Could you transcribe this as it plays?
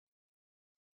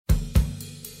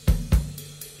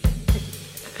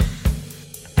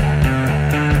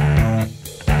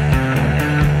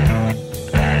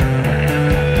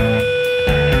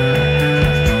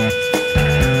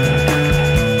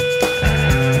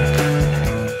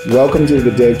Welcome to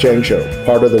the Dave Chang Show,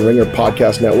 part of the Ringer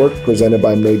Podcast Network, presented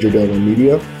by Majordomo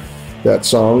Media. That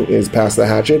song is Pass the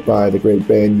Hatchet by the great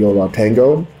band Yo La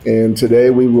Tengo. And today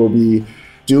we will be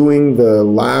doing the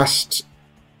last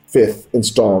fifth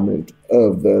installment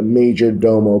of the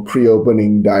Majordomo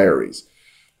pre-opening Diaries.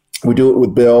 We do it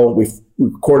with Bill. We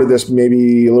recorded this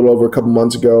maybe a little over a couple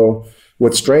months ago.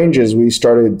 What's strange is we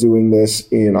started doing this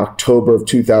in October of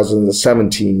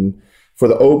 2017 for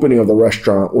the opening of the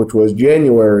restaurant, which was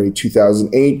January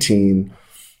 2018.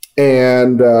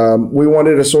 And we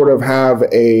wanted to sort of have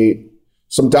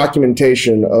some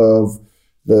documentation of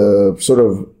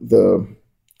the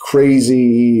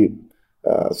crazy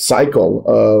cycle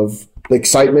of the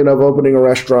excitement of opening a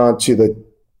restaurant to the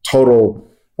total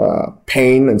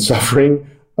pain and suffering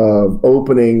of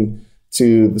opening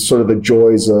to the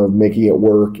joys of making it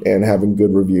work and having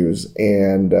good reviews.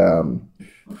 And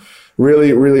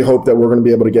really, really hope that we're going to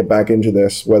be able to get back into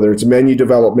this, whether it's menu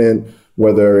development,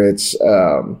 whether it's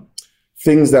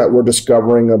things that we're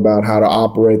discovering about how to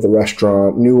operate the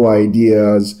restaurant, new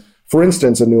ideas. For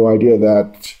instance, a new idea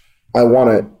that I want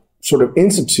to sort of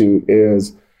institute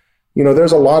is,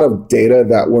 there's a lot of data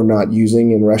that we're not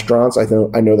using in restaurants. I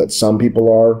know that some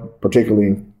people are,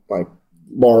 particularly like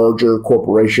larger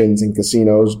corporations and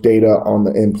casinos, data on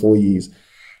the employees.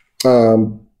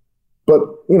 But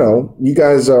you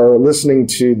guys are listening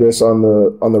to this on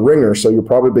the Ringer, so you're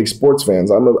probably big sports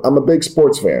fans. I'm a big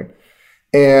sports fan,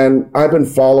 and I've been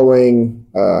following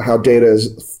how data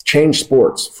has changed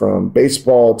sports from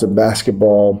baseball to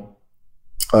basketball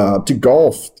to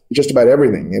golf, just about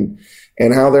everything,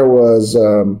 and how there was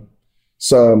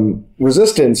some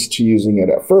resistance to using it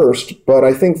at first. But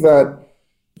I think that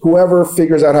whoever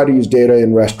figures out how to use data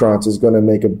in restaurants is going to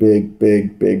make a big,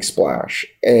 big, big splash.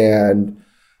 And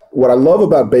what I love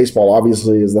about baseball,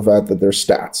 obviously, is the fact that there's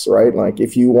stats, right? Like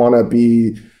if you want to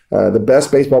be the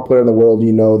best baseball player in the world,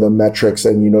 you know the metrics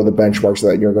and you know the benchmarks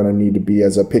that you're going to need to be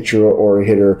as a pitcher or a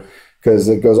hitter, because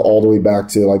it goes all the way back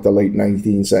to like the late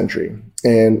 19th century.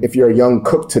 And if you're a young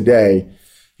cook today,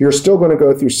 you're still going to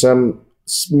go through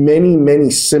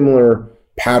many similar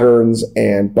patterns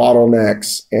and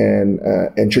bottlenecks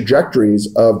and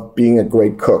trajectories of being a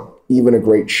great cook, even a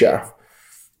great chef.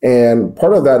 And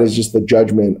part of that is just the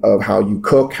judgment of how you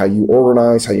cook, how you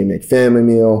organize, how you make family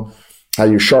meal, how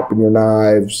you sharpen your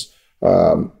knives,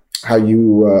 how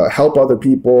you help other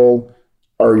people.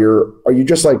 Are you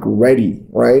just like ready,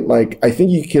 right? Like I think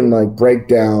you can like break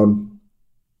down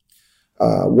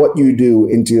what you do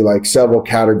into like several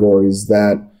categories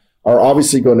that are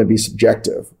obviously going to be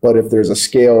subjective. But if there's a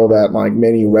scale that like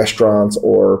many restaurants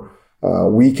or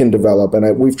we can develop,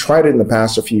 and we've tried it in the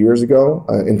past a few years ago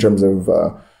in terms of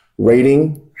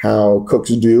rating how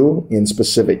cooks do in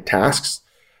specific tasks.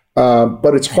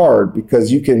 But it's hard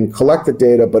because you can collect the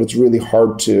data, but it's really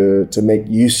hard to make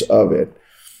use of it.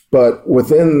 But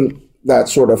within that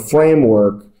sort of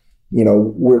framework,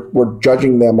 we're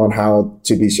judging them on how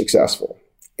to be successful.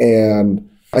 And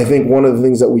I think one of the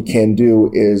things that we can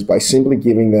do is by simply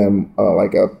giving them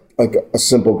like a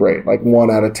simple grade, like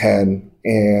 1 out of 10,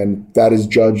 and that is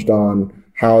judged on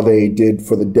how they did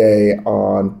for the day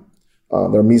on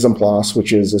their mise en place,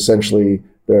 which is essentially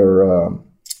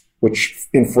which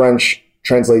in French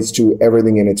translates to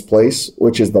everything in its place,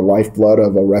 which is the lifeblood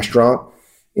of a restaurant.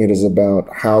 It is about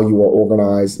how you are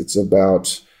organized. It's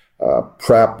about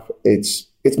prep. It's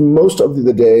most of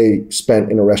the day spent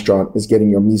in a restaurant is getting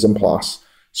your mise en place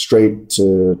straight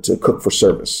to cook for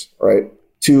service, right?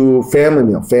 To family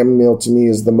meal. Family meal to me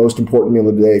is the most important meal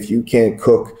of the day. If you can't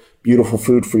cook beautiful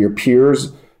food for your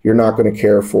peers, you're not going to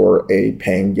care for a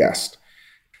paying guest.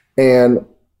 And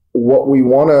what we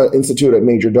want to institute at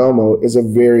Majordomo is a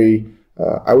very,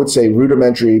 I would say,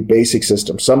 rudimentary basic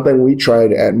system, something we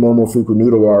tried at Momofuku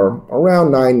Noodle Bar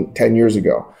around 9-10 years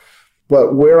ago.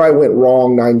 But where I went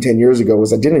wrong 9-10 years ago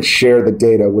was I didn't share the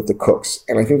data with the cooks.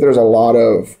 And I think there's a lot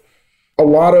of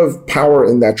power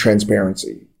in that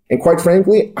transparency. And quite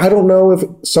frankly, I don't know if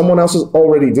someone else is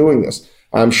already doing this.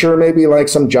 I'm sure maybe like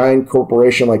some giant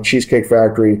corporation like Cheesecake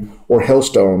Factory or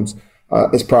Hillstones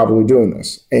is probably doing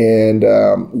this. And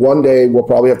one day we'll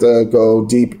probably have to go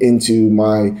deep into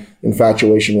my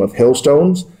infatuation with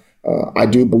Hillstones. I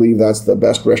do believe that's the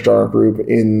best restaurant group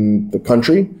in the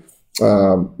country.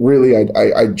 Really,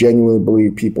 I genuinely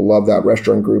believe people love that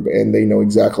restaurant group and they know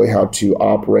exactly how to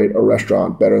operate a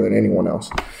restaurant better than anyone else.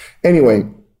 Anyway,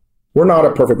 we're not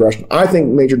a perfect restaurant. I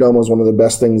think Majordomo is one of the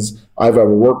best things I've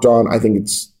ever worked on. I think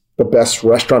it's the best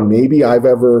restaurant maybe I've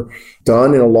ever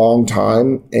done in a long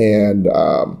time. And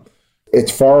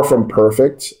it's far from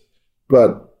perfect,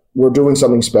 but we're doing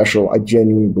something special. I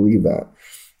genuinely believe that.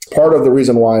 part of the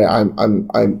reason why I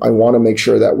want to make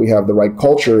sure that we have the right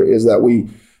culture is that we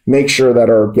make sure that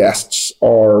our guests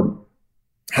are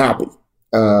happy.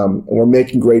 We're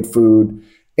making great food.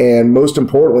 And most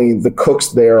importantly, the cooks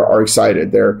there are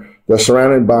excited. They're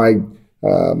surrounded by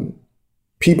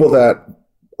people that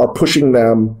are pushing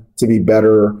them to be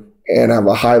better and have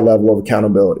a high level of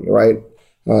accountability, right?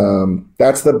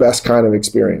 That's the best kind of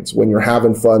experience, when you're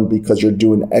having fun because you're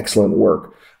doing excellent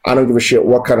work. I don't give a shit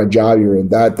what kind of job you're in.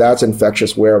 That's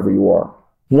infectious wherever you are.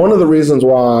 One of the reasons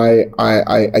why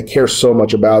I care so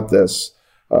much about this,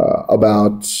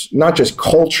 about not just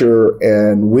culture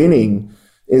and winning,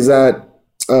 is that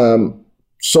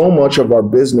so much of our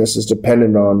business is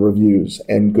dependent on reviews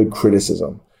and good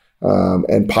criticism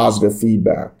and positive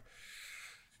feedback.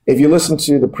 If you listen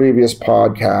to the previous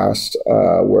podcast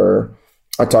where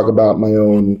I talk about my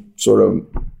own sort of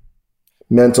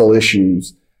mental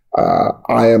issues,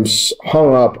 I am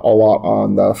hung up a lot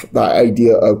on the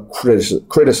idea of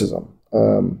criticism.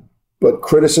 But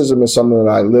criticism is something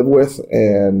that I live with,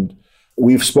 and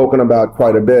we've spoken about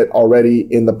quite a bit already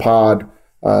in the pod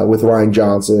with Ryan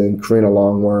Johnson, Karina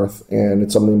Longworth, and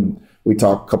it's something we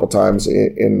talk a couple times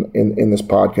in this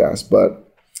podcast. But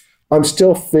I'm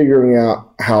still figuring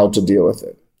out how to deal with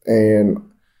it. And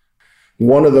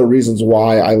one of the reasons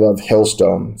why I love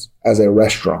Hillstones as a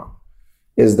restaurant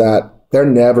is that they're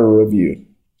never reviewed.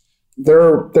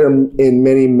 They're in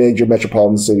many major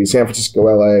metropolitan cities, San Francisco,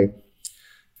 LA,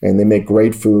 and they make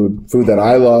great food that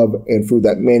I love and food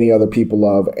that many other people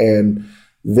love. And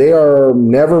they are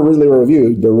never really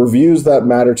reviewed. The reviews that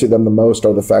matter to them the most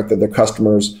are the fact that their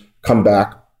customers come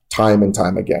back time and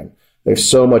time again. They have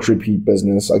so much repeat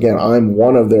business. Again, I'm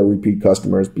one of their repeat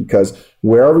customers because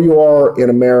wherever you are in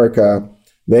America,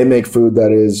 they make food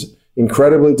that is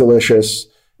incredibly delicious.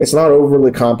 It's not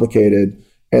overly complicated.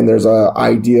 And there's an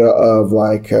idea of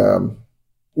like, you're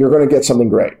going to get something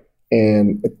great.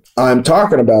 And I'm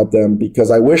talking about them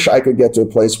because I wish I could get to a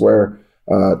place where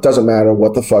it doesn't matter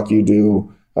what the fuck you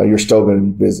do, you're still going to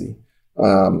be busy.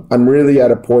 I'm really at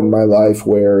a point in my life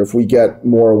where if we get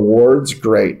more awards,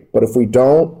 great. But if we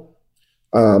don't,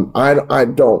 I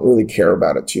don't really care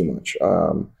about it too much.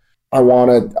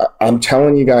 I'm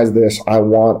telling you guys this, I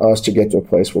want us to get to a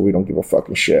place where we don't give a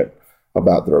fucking shit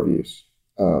about the reviews.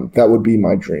 That would be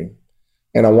my dream.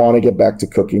 And I want to get back to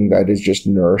cooking that is just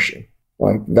nourishing.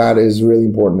 Like, that is really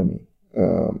important to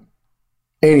me.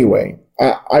 Anyway,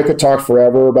 I could talk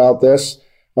forever about this.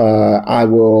 I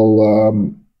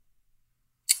will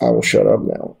shut up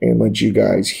now and let you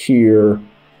guys hear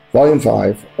Volume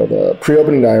 5 of the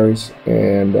Pre-Opening Diaries,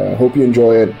 and hope you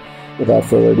enjoy it. Without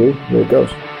further ado, here it goes.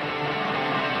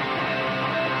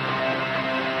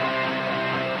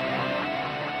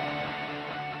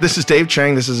 This is Dave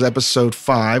Chang. This is episode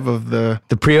 5 of the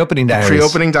Pre-Opening Diaries.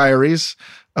 Pre-Opening Diaries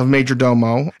of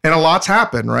Majordomo. And a lot's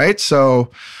happened, right?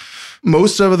 So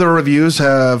most of the reviews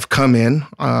have come in,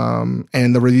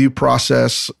 and the review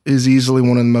process is easily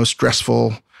one of the most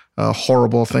stressful,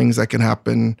 horrible things that can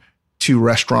happen to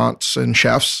restaurants and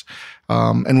chefs.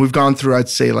 And we've gone through, I'd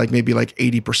say, maybe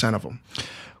 80% of them.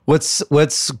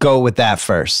 Let's go with that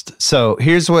first. So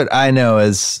here's what I know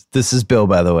is, this is Bill,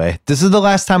 by the way. This is the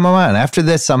last time I'm on. After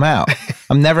this, I'm out.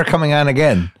 I'm never coming on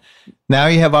again. Now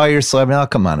you have all your celebrities. I'll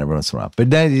come on every once in a while. But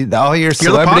then all your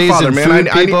celebrities and man. food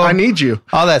people. I need you.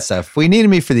 All that stuff. We needed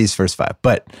me for these first 5.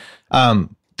 But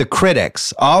the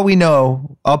critics, all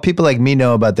people like me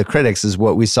know about the critics is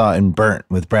what we saw in Burnt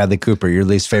with Bradley Cooper, your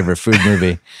least favorite food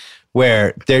movie,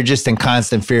 where they're just in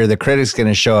constant fear the critic's going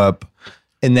to show up.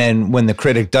 And then when the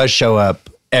critic does show up,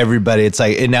 everybody, it's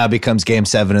like it now becomes Game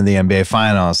 7 of the NBA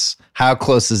Finals. How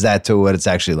close is that to what it's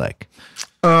actually like?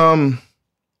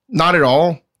 Not at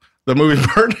all. The movie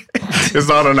Burnt is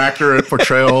not an accurate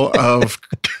portrayal of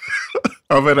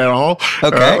it at all.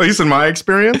 Okay. At least in my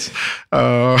experience.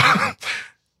 It's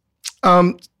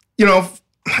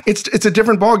a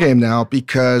different ballgame now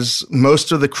because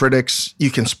most of the critics you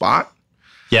can spot.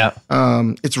 Yeah.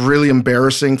 It's really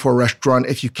embarrassing for a restaurant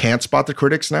if you can't spot the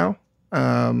critics now.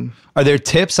 Are there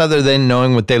tips other than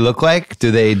knowing what they look like?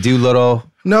 Do they do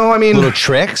little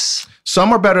tricks?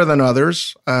 Some are better than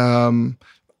others.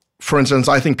 For instance,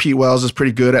 I think Pete Wells is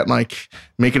pretty good at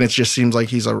making it just seems like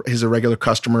he's a regular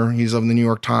customer. He's of the New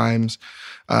York Times.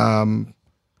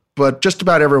 But just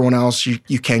about everyone else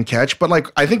you can catch.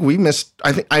 But I think we missed,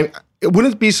 it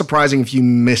wouldn't be surprising if you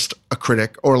missed a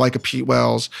critic or a Pete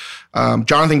Wells.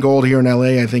 Jonathan Gold here in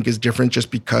LA, I think, is different just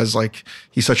because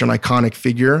he's such an iconic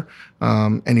figure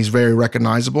and he's very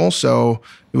recognizable. So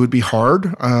it would be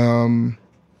hard.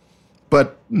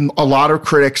 but a lot of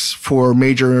critics for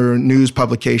major news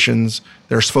publications,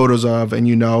 there's photos of, and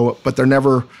but they're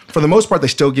never, for the most part, they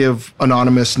still give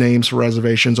anonymous names for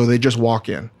reservations, or they just walk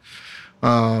in.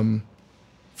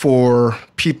 For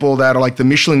people that are like the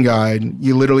Michelin Guide,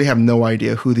 you literally have no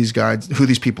idea who these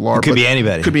people are. It could be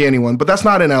anybody. Could be anyone, but that's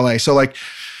not in LA. So like,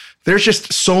 there's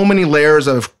just so many layers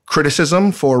of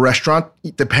criticism for a restaurant,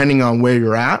 depending on where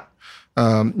you're at.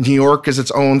 New York is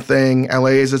its own thing.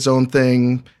 LA is its own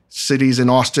thing. Cities in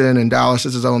Austin and Dallas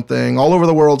is its own thing. All over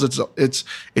the world, it's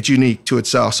unique to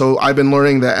itself. So I've been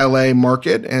learning the LA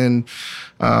market, and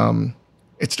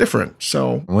it's different.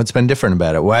 So what's been different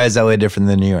about it? Why is LA different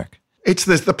than New York? It's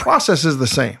this. The process is the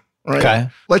same, right? Okay.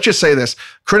 Let's just say this: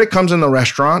 critic comes in the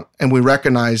restaurant, and we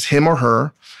recognize him or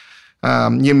her.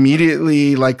 You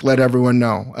immediately let everyone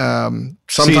know.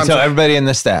 So you tell everybody in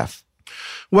the staff.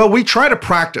 Well, we try to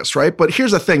practice, right? But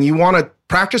here's the thing: you want to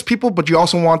practice people, but you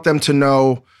also want them to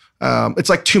know. It's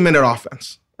like 2-minute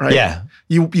offense, right? Yeah.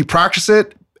 You practice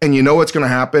it, and you know what's going to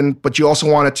happen, but you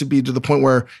also want it to be to the point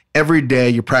where every day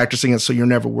you're practicing it, so you're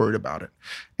never worried about it.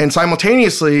 And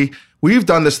simultaneously, we've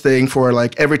done this thing for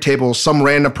like every table, some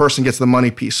random person gets the money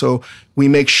piece. So we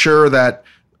make sure that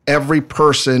every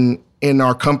person in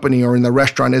our company or in the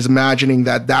restaurant is imagining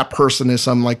that that person is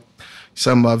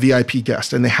some VIP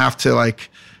guest, and they have to like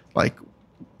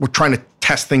we're trying to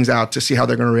test things out to see how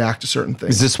they're going to react to certain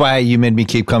things. Is this why you made me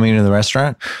keep coming into the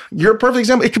restaurant? You're a perfect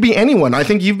example. It could be anyone. I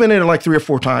think you've been in it like 3 or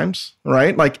 4 times,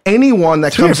 right? Like anyone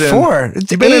that comes in. 3 or 4?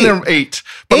 You've been in there 8.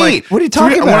 But 8? What are you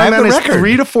talking about? What I have meant the is record.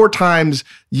 3 to 4 times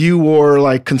you were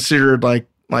like considered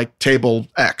like table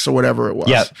X or whatever it was.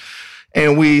 Yep.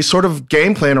 And we sort of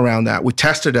game plan around that. We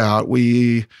test it out.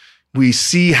 We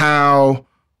see how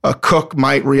a cook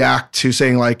might react to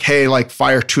saying like, hey, like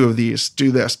fire 2 of these,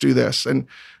 do this. And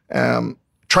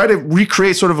try to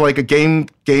recreate sort of like a game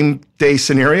day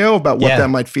scenario about what that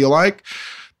might feel like.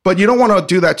 But you don't want to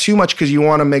do that too much, because you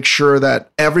want to make sure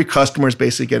that every customer is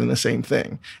basically getting the same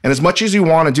thing. And as much as you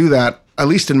want to do that, at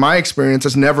least in my experience,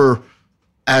 it's never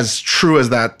as true as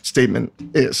that statement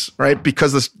is, right?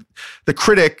 Because the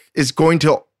critic is going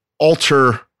to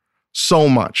alter so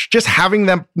much. Just having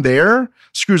them there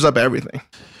screws up everything.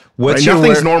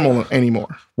 Nothing's normal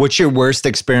anymore. What's your worst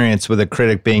experience with a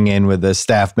critic being in with a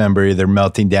staff member either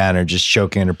melting down or just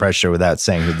choking under pressure without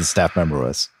saying who the staff member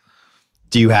was?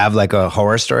 Do you have like a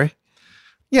horror story?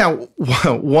 Yeah,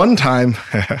 one time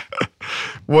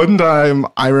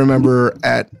I remember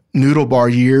at Noodle Bar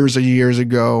years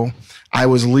ago, I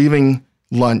was leaving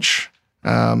lunch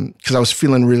because I was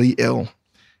feeling really ill,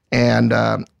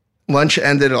 and lunch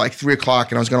ended at like 3:00,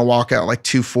 and I was going to walk out like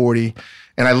 2:40.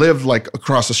 And I lived like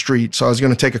across the street, so I was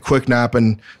going to take a quick nap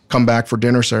and come back for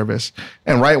dinner service.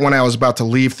 And right when I was about to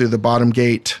leave through the bottom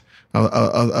gate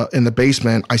in the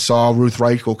basement, I saw Ruth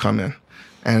Reichel come in.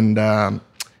 And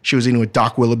she was eating with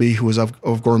Doc Willoughby, who was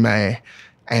of Gourmet,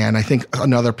 and I think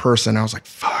another person. I was like,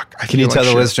 fuck. Can you tell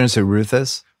the listeners who Ruth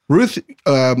is? Ruth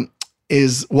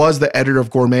was the editor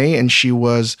of Gourmet, and she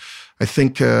was,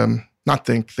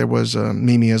 there was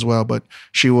Mimi as well, but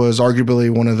she was arguably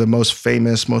one of the most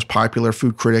famous, most popular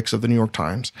food critics of the New York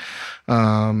Times.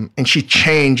 And she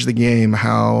changed the game,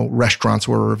 how restaurants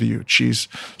were reviewed. She's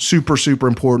super, super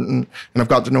important, and I've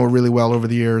got to know her really well over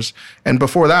the years. And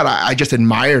before that, I just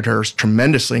admired her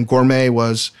tremendously. And Gourmet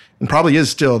was, and probably is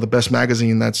still, the best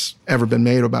magazine that's ever been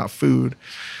made about food.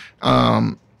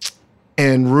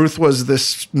 And Ruth was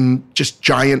this just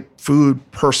giant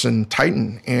food person,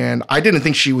 titan. And I didn't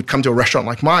think she would come to a restaurant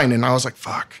like mine. And I was like,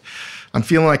 fuck, I'm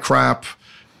feeling like crap.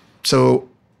 So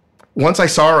once I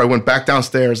saw her, I went back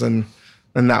downstairs, and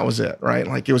that was it, right?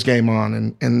 Like it was game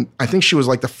on. And I think she was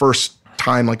like the first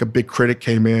time like a big critic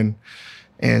came in,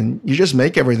 and you just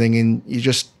make everything, and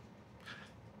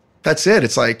that's it.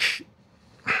 It's like,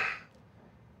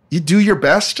 you do your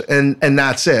best, and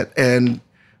that's it. And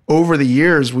over the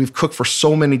years, we've cooked for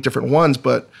so many different ones,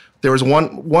 but there was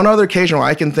one other occasion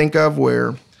I can think of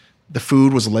where the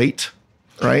food was late,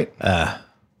 right?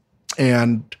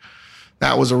 And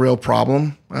that was a real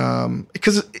problem,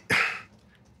 because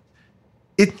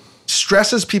it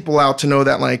stresses people out to know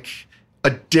that like a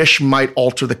dish might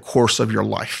alter the course of your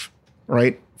life,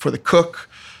 right? For the cook,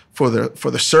 for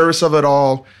the service of it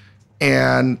all,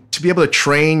 and to be able to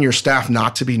train your staff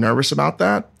not to be nervous about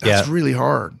that's really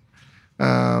hard.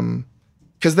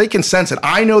 Because they can sense it.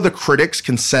 I know the critics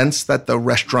can sense that the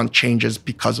restaurant changes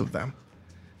because of them.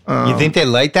 You think they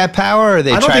like that power, or they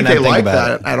try not to think about it? I don't think they like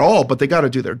that at all, but they got to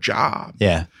do their job.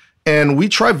 Yeah. And we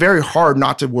try very hard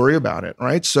not to worry about it,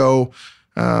 right? So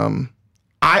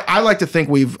I like to think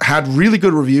we've had really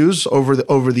good reviews over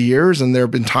the years, and there have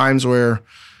been times where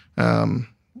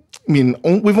mean,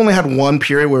 we've only had one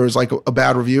period where it was like a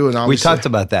bad review, and we talked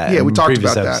about that. Yeah, we talked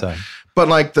about that. But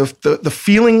like the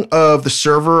feeling of the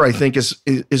server, I think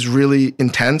is really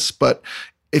intense. But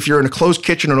if you're in a closed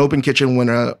kitchen or an open kitchen, when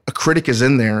a critic is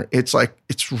in there, it's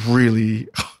really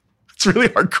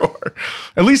hardcore.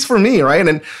 At least for me, right?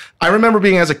 And I remember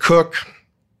being as a cook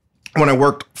when I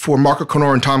worked for Marco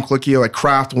Conor and Tom Colicchio at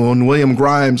Kraft, when William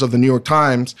Grimes of the New York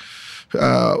Times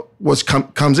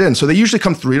comes in. So they usually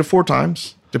come 3 to 4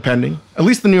 times, depending. At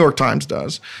least the New York Times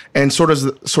does, and so does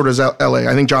LA.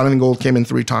 I think Jonathan Gold came in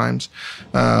 3 times,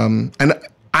 and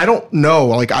I don't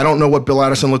know. I don't know what Bill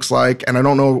Addison looks like, and I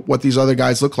don't know what these other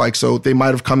guys look like. So they might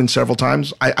have come in several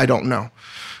times. I don't know.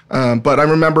 But I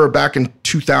remember back in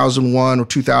 2001 or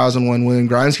 2000 when William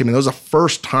Grimes came in. That was the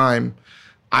first time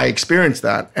I experienced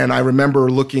that, and I remember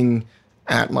looking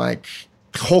at like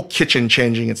the whole kitchen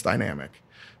changing its dynamic.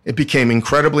 It became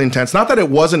incredibly intense. Not that it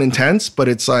wasn't intense, but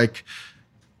it's like,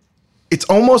 it's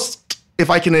almost, if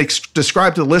I can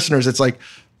describe to the listeners, it's like,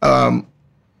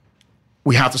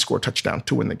 we have to score a touchdown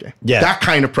to win the game. Yeah. That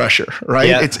kind of pressure, right?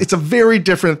 Yeah. It's a very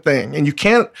different thing, and you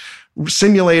can't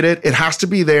simulate it. It has to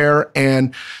be there.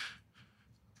 And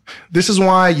this is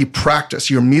why you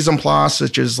practice your mise en place,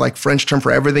 which is like French term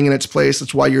for everything in its place.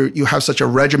 That's why you have such a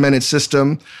regimented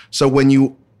system. So when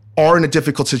you are in a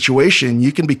difficult situation,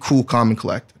 you can be cool, calm, and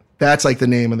collected. That's like the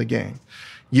name of the game.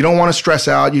 You don't want to stress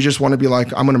out. You just want to be like,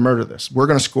 I'm going to murder this. We're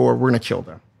going to score. We're going to kill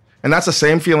them. And that's the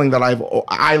same feeling that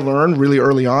I learned really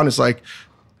early on, is like,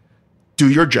 do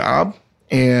your job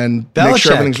and make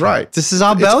sure everything's right. This is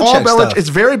all Belichick stuff. It's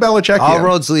very Belichickian. All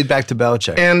roads lead back to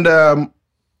Belichick.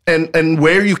 And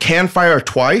where you can fire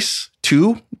twice,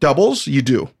 2 doubles, you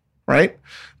do, right?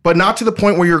 But not to the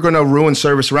point where you're going to ruin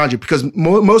service around you, because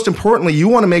most importantly, you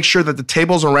want to make sure that the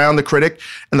tables around the critic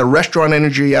and the restaurant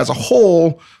energy as a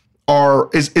whole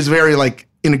is very like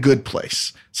in a good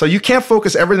place. So you can't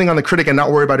focus everything on the critic and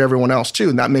not worry about everyone else too,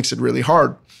 and that makes it really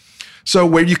hard. So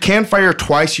where you can fire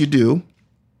twice, you do.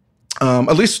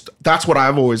 At least that's what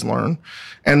I've always learned.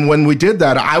 And when we did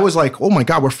that, I was like, oh my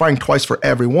God, we're firing twice for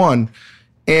everyone.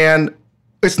 And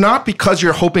it's not because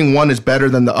you're hoping one is better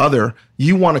than the other.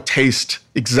 You want to taste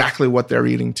exactly what they're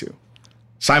eating to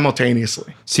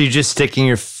simultaneously. So you're just sticking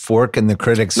your fork in the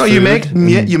critic's food? No, you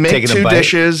make 2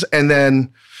 dishes, and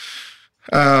then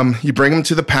you bring them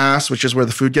to the pass, which is where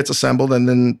the food gets assembled, and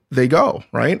then they go,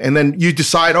 right? And then you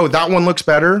decide, oh, that one looks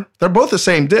better. They're both the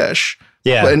same dish.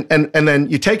 Yeah. And then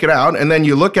you take it out, and then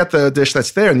you look at the dish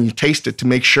that's there, and you taste it to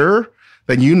make sure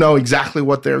that you know exactly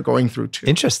what they're going through too.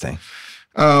 Interesting.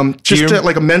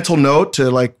 Like a mental note to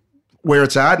like where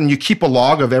it's at, and you keep a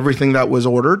log of everything that was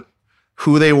ordered,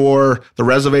 who they were, the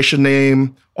reservation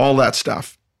name, all that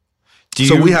stuff.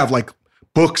 So we have like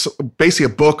books, basically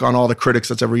a book on all the critics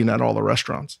that's ever eaten at all the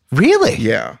restaurants. Really?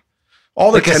 Yeah.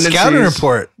 All the like tendencies. A scouting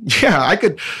report. Yeah,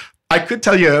 I could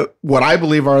tell you what I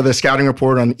believe are the scouting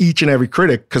report on each and every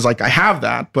critic, because like I have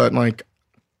that, but like.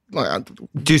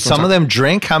 Do some of them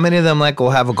drink? How many of them like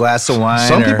will have a glass of wine?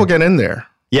 Some people get in there.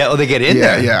 Yeah, they get in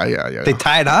there. Yeah. They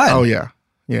tie it on. Oh yeah.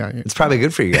 It's probably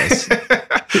good for you guys.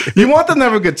 You want them to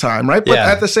have a good time, right? But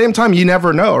at the same time, you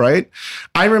never know, right?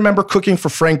 I remember cooking for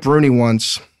Frank Bruni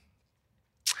once,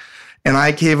 and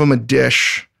I gave him a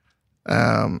dish.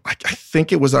 I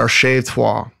think it was our shaved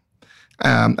foie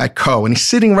at Co. And he's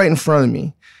sitting right in front of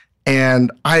me.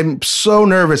 And I'm so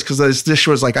nervous because this dish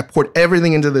was like, I poured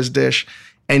everything into this dish,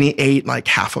 and he ate like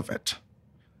half of it.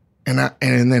 And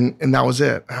that was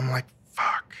it. And I'm like,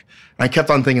 fuck. And I kept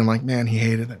on thinking like, man, he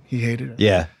hated it.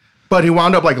 Yeah. But he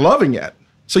wound up like loving it.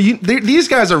 So these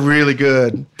guys are really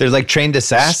good. They're like trained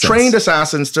assassins. Trained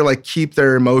assassins to like keep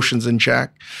their emotions in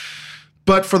check.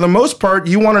 But for the most part,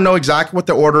 you want to know exactly what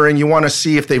they're ordering. You want to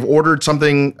see if they've ordered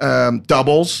something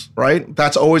doubles, right?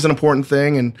 That's always an important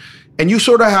thing. And you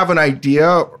sort of have an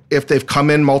idea if they've come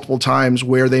in multiple times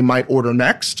where they might order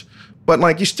next. But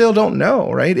like you still don't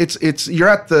know, right? It's you're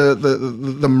at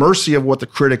the mercy of what the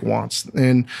critic wants.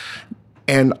 And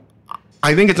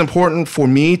I think it's important for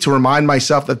me to remind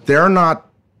myself that they're not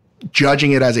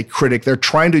judging it as a critic. They're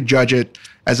trying to judge it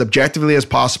as objectively as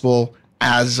possible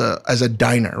as a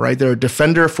diner, right? They're a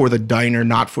defender for the diner,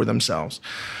 not for themselves.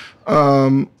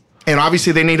 And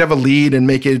obviously they need to have a lead and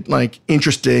make it like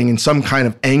interesting and some kind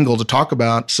of angle to talk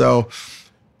about. So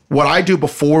what I do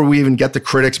before we even get the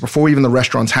critics, before even the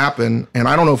restaurants happen, and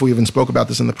I don't know if we even spoke about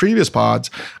this in the previous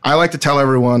pods, I like to tell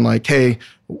everyone like, hey,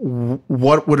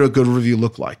 what would a good review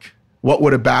look like? What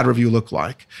would a bad review look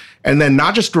like? And then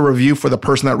not just a review for the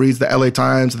person that reads the LA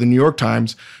Times or the New York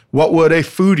Times, what would a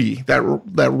foodie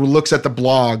that looks at the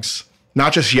blogs,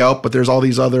 not just Yelp, but there's all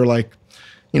these other like,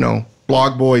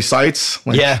 blog boy sites.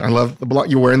 Like, Yeah. I love the blog.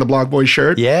 You're wearing the blog boy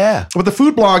shirt. Yeah. But the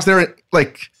food blogs, they're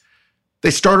like,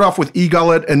 they started off with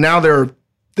eGullet, and now they're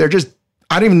just,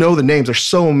 I don't even know the names. There's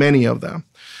so many of them.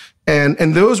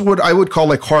 And those I would call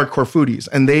like hardcore foodies,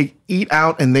 and they eat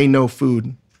out and they know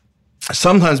food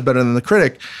sometimes better than the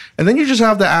critic. And then you just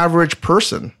have the average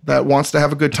person that wants to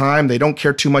have a good time. They don't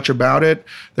care too much about it.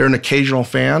 They're an occasional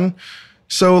fan.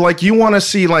 So like you want to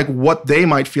see like what they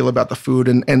might feel about the food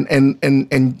and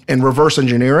reverse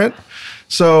engineer it.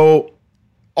 So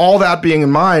all that being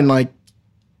in mind, like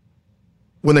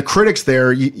when the critic's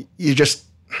there, you just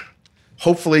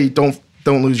hopefully don't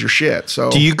lose your shit. So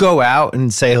do you go out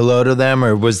and say hello to them,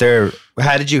 or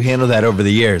how did you handle that over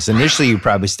the years? Initially, you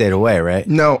probably stayed away, right?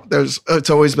 No, it's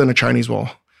always been a Chinese wall.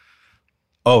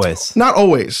 Always. Not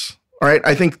always. All right.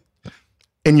 I think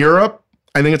in Europe,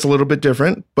 I think it's a little bit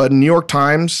different, but in New York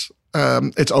Times,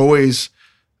 it's always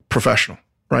professional,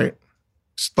 right?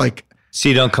 It's like, so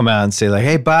you don't come out and say like,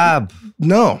 "Hey, Bob,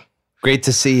 no, great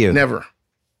to see you." Never.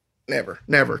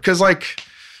 Because like,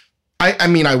 I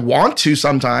mean, I want to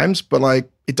sometimes, but like,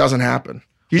 it doesn't happen.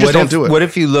 You just don't do it. What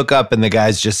if you look up and the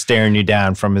guy's just staring you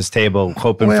down from his table,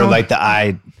 hoping for like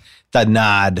the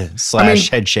nod /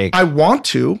 head shake? I want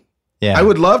to. Yeah. I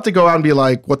would love to go out and be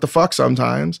like, what the fuck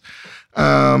sometimes.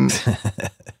 I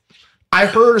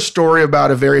heard a story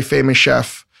about a very famous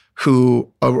chef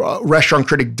who a restaurant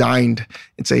critic dined.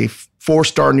 It's a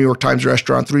 4-star New York Times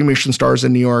restaurant, 3 Michelin stars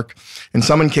in New York. And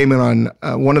someone came in on,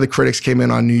 one of the critics came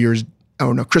in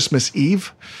on Christmas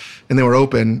Eve, and they were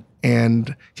open.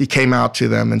 And he came out to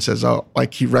them and says, oh,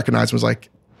 like he recognized him, was like,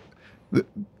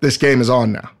 this game is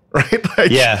on now. Right. Like,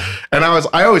 yeah. And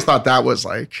I always thought that was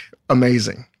like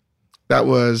amazing. That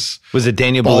was it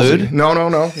Daniel ballsy. Boulud?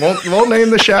 No. Won't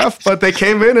name the chef, but they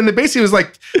came in and it basically was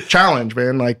like challenge,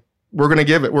 man. Like we're going to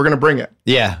give it, we're going to bring it.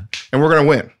 Yeah. And we're going to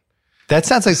win. That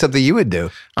sounds like something you would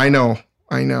do. I know.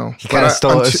 He kind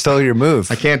of stole your move.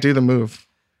 I can't do the move.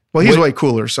 Well, he's way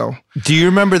cooler. So do you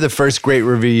remember the first great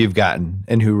review you've gotten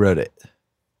and who wrote it?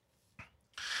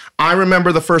 I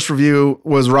remember the first review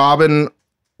was Robin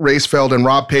Racefeld and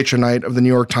Rob Patronite of the New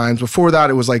York Times. Before that,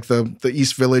 it was like the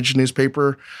East Village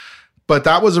newspaper. But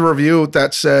that was a review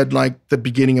that said like the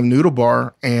beginning of Noodle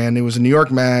Bar, and it was a New York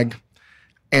mag.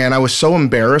 And I was so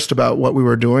embarrassed about what we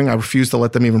were doing, I refused to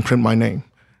let them even print my name.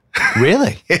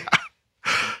 Really? Yeah.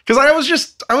 Because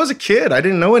I was a kid. I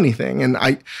didn't know anything. And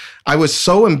I was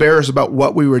so embarrassed about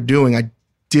what we were doing. I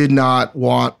did not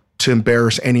want to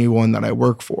embarrass anyone that I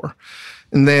work for.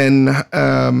 And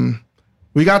then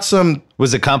we got some.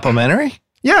 Was it complimentary?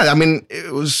 Yeah. I mean,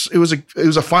 it was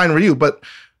a fine review. But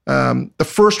the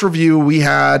first review we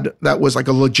had that was like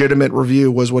a legitimate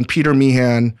review was when Peter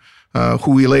Meehan,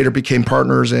 who we later became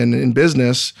partners in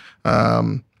business,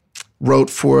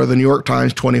 wrote for the New York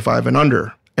Times 25 and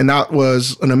under. And that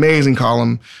was an amazing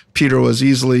column. Peter was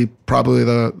easily probably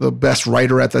the best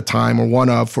writer at the time, or one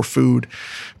of, for food.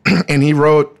 And he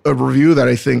wrote a review that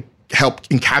I think helped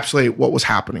encapsulate what was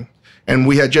happening. And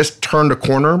we had just turned a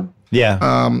corner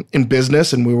in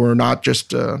business, and we were not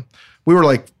just, we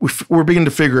were beginning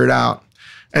to figure it out.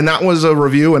 And that was a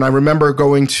review. And I remember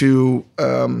going to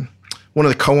one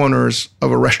of the co-owners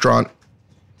of a restaurant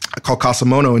called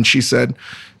Casamono, and she said,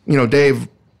 Dave,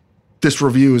 this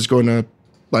review is going to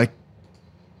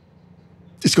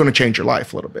it's going to change your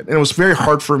life a little bit. And it was very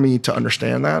hard for me to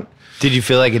understand that. Did you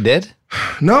feel like it did?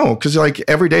 No, because like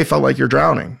every day felt like you're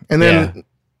drowning. And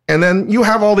then you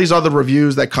have all these other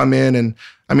reviews that come in. And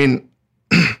I mean,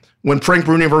 when Frank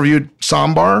Bruni reviewed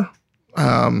Sambar,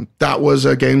 that was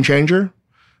a game changer.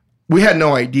 We had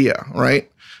no idea,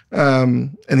 right?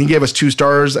 And he gave us 2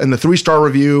 stars. And the 3-star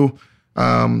review,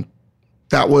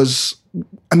 that was,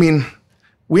 I mean,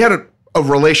 we had a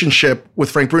relationship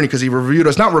with Frank Bruni because he reviewed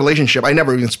us. Not relationship. I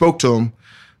never even spoke to him.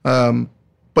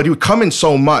 But he would come in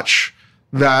so much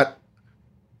that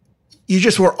you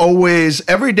just were always,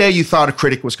 every day you thought a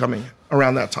critic was coming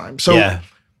around that time. So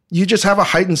you just have a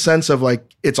heightened sense of like,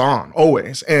 it's on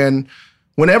always. And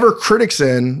whenever critic's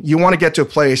in, you want to get to a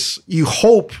place, you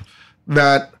hope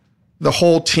that the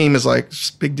whole team is like,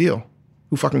 big deal.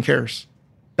 Who fucking cares?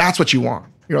 That's what you want.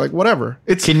 You're like, whatever.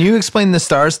 Can you explain the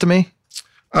stars to me?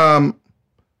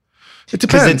 It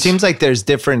depends. Because it seems like there's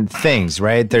different things,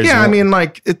 right? I mean,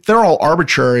 like they're all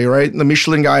arbitrary, right? The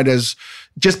Michelin Guide is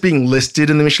just being listed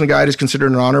in the Michelin Guide is considered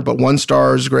an honor, but 1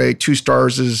 star is great, 2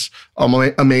 stars is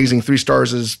amazing, 3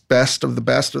 stars is best of the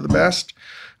best of the best.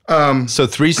 So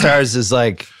 3 stars is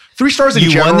like 3 stars in you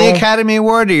general. won the Academy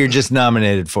Award, or you're just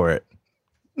nominated for it?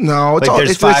 No,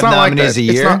 there's 5 nominees a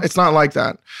year. It's not like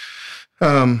that.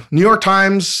 New York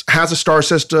Times has a star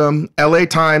system. LA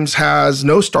Times has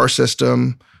no star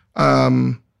system.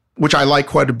 which I like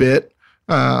quite a bit.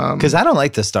 Because I don't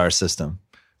like the star system.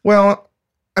 Well,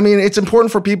 I mean, it's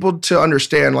important for people to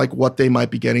understand like what they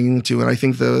might be getting into. And I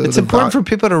think it's important for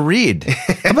people to read.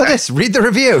 How about this? Read the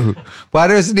review. Why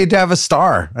does it need to have a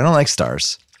star? I don't like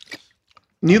stars.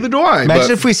 Neither do I.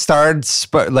 Imagine if we started,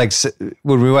 like,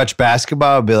 when we watch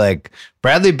basketball, it'd be like,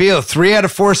 Bradley Beal, 3 out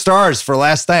of 4 stars for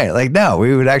last night. Like, no,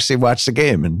 we would actually watch the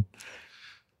game. And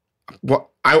well,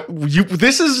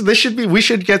 we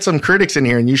should get some critics in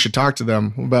here and you should talk to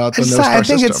them about the no-star I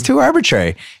think system. it's too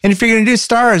arbitrary. And if you're going to do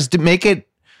stars, to make it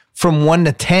from 1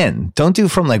 to 10. Don't do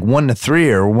from like 1 to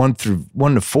 3 or 1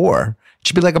 to 4. It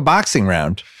should be like a boxing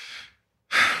round.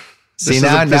 This is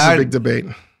a big debate.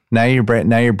 Now your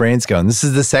brain's going. This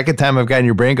is the second time I've gotten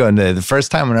your brain going today. The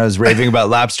first time when I was raving about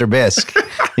lobster bisque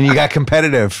and you got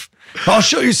competitive. I'll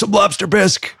show you some lobster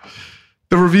bisque.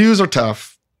 The reviews are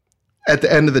tough at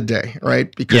the end of the day,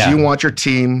 right? Because you want your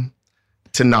team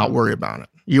to not worry about it.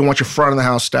 You want your front of the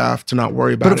house staff to not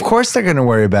worry about it. But of course they're going to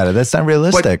worry about it. That's not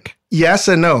realistic. But yes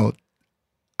and no.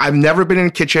 I've never been in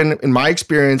a kitchen, in my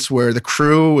experience, where the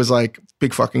crew was like,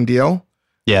 big fucking deal.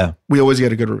 Yeah. We always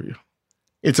get a good review.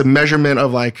 It's a measurement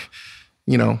of like,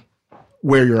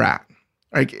 where you're at.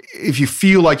 Like if you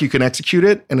feel like you can execute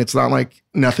it and it's not like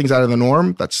nothing's out of the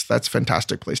norm, that's a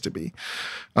fantastic place to be.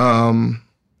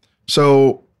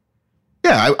 So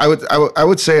yeah, I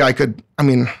would say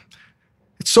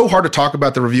it's so hard to talk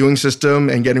about the reviewing system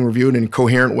and getting reviewed in a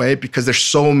coherent way because there's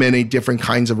so many different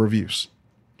kinds of reviews.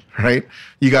 Right?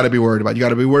 You got to be worried about. You got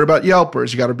to be worried about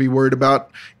Yelpers. You got to be worried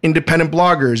about independent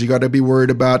bloggers. You got to be worried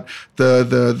about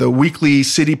the weekly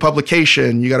city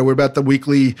publication. You got to worry about the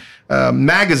weekly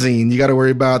magazine. You got to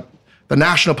worry about the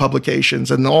national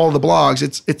publications and all the blogs.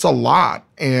 It's a lot,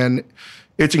 and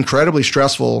it's incredibly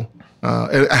stressful.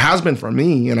 It has been for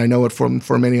me, and I know it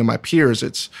for many of my peers.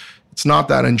 It's not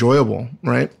that enjoyable,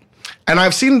 right? And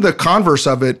I've seen the converse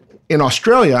of it. In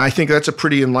Australia, I think that's a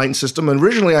pretty enlightened system. And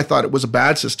originally, I thought it was a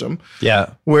bad system.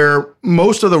 Yeah. Where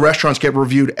most of the restaurants get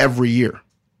reviewed every year.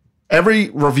 Every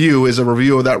review is a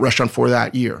review of that restaurant for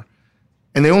that year.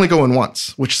 And they only go in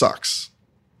once, which sucks.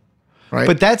 Right?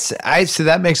 But so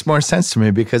that makes more sense to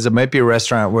me because it might be a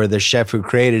restaurant where the chef who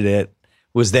created it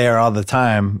was there all the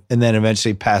time and then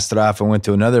eventually passed it off and went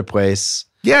to another place.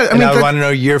 Yeah. I want to know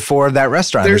year 4 of that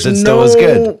restaurant. There's is it still as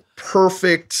good?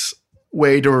 Perfect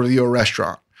way to review a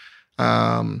restaurant.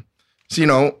 And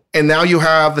now you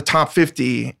have the top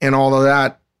 50 and all of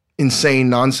that insane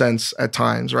nonsense at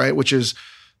times, right? Which is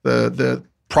the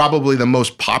probably the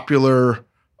most popular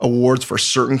awards for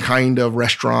certain kind of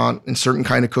restaurant and certain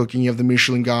kind of cooking. You have the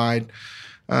Michelin Guide.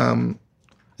 I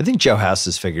think Joe House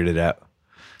has figured it out.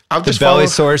 The belly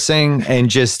sourcing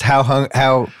and just how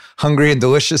hungry and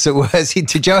delicious it was.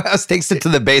 Joe House takes it to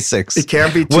the basics. It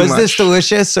can't be too much. Was this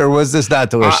delicious or was this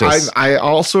not delicious? I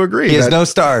also agree. He has no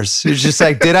stars. He's just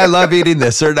like, did I love eating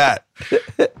this or not?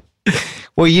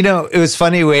 Well, it was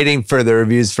funny waiting for the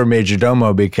reviews for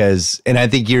Majordomo and I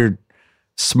think you're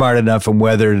smart enough and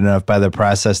weathered enough by the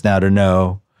process now to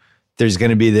know there's going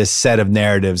to be this set of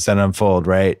narratives that unfold,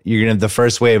 right? You're going to have the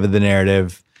first wave of the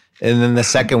narrative and then the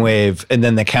second wave and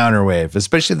then the counter wave,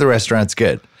 especially if the restaurant's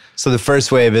good. So the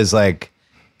first wave is like,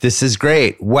 this is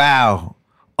great. Wow.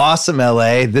 Awesome,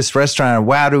 LA. This restaurant.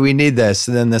 Wow, do we need this?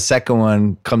 And then the second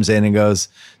one comes in and goes,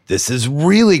 this is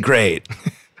really great.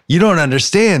 You don't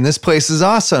understand. This place is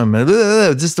awesome.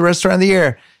 This is the restaurant of the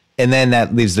year. And then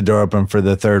that leaves the door open for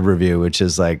the third review, which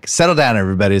is like, settle down,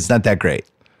 everybody. It's not that great.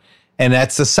 And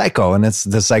that's the cycle. And it's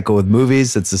the cycle with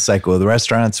movies. It's the cycle with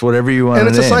restaurants, whatever you want. And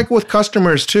it's a cycle with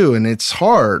customers too. And it's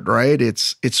hard, right?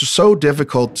 It's so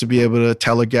difficult to be able to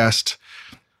tell a guest,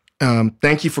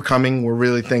 thank you for coming. We're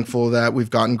really thankful that we've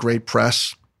gotten great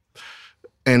press.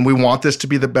 And we want this to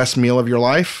be the best meal of your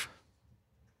life.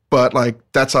 But like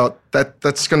that's going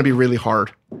to be really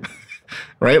hard.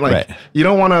 Right? Like you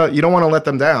don't want to let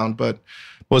them down, but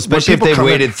especially if they've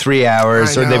waited 3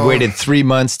 hours or they've waited 3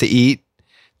 months to eat.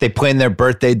 They plan their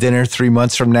birthday dinner 3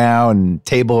 months from now and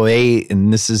table 8,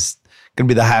 and this is going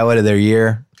to be the highlight of their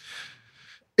year.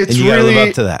 It's and you really live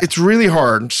up to that. It's really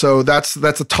hard. So that's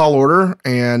a tall order,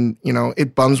 and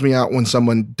it bums me out when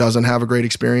someone doesn't have a great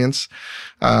experience.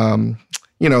 We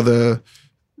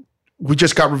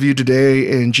just got reviewed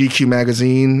today in GQ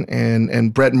magazine,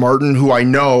 and Brett Martin, who I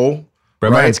know.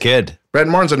 Brett Martin's good. Brett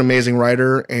Martin's an amazing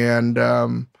writer,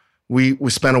 and we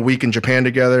spent a week in Japan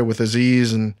together with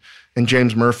Aziz and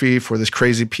James Murphy for this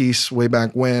crazy piece way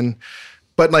back when.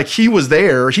 But like he was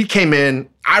there, he came in,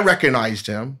 I recognized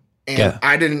him, and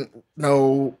I didn't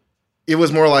know. It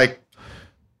was more like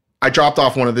I dropped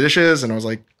off one of the dishes and I was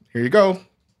like, here you go.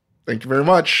 Thank you very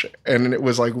much. And it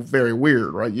was like very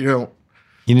weird, right? You don't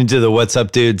You need to do the what's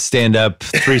up, dude, stand up,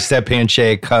 3-step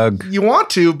handshake, hug. You want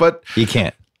to, but you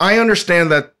can't. I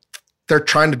understand that they're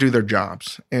trying to do their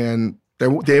jobs and they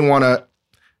want to.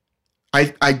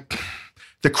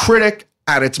 The critic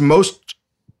at its most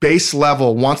base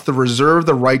level wants to reserve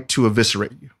the right to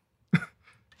eviscerate you.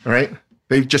 Right?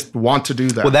 They just want to do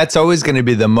that. Well, that's always going to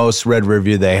be the most read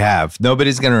review they have.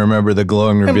 Nobody's going to remember the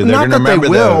glowing review. They're going to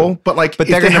remember but like, but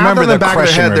if they're they going to have remember them in the back of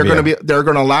their head, review. they're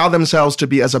going to allow themselves to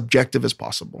be as objective as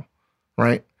possible.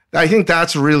 Right? I think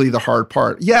that's really the hard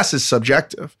part. Yes, it's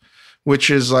subjective, which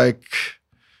is like,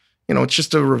 it's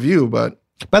just a review. But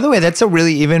by the way, that's a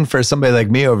really, even for somebody like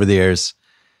me over the years,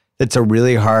 it's a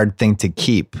really hard thing to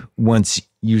keep once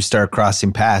you start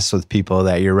crossing paths with people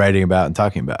that you're writing about and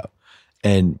talking about.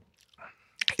 And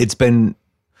it's been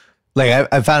like,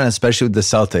 I found, especially with the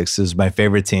Celtics, is my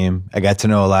favorite team. I got to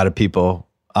know a lot of people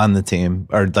on the team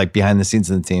or like behind the scenes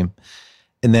of the team.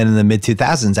 And then in the mid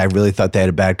 2000s, I really thought they had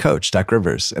a bad coach, Doc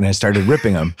Rivers, and I started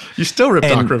ripping him. You still rip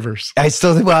Doc Rivers. I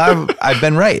still think, well, I've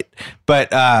been right,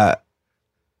 but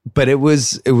it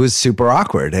was super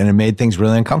awkward, and it made things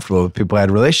really uncomfortable with people I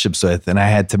had relationships with, and I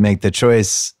had to make the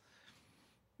choice: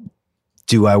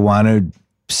 do I want to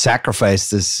sacrifice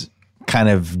this kind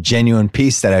of genuine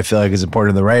piece that I feel like is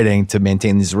important in the writing to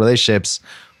maintain these relationships,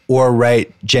 or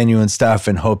write genuine stuff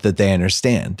and hope that they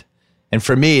understand? And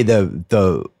for me,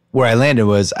 the where I landed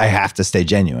was I have to stay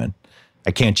genuine.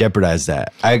 I can't jeopardize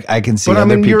that. I can see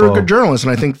other people. You're a good journalist,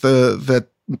 and I think that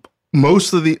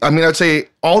most of I'd say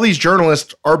all these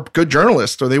journalists are good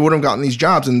journalists, or they wouldn't have gotten these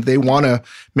jobs, and they want to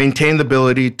maintain the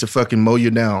ability to fucking mow you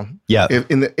down. Yeah.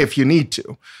 If you need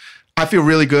to. I feel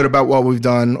really good about what we've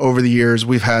done over the years.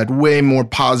 We've had way more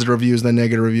positive reviews than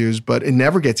negative reviews, but it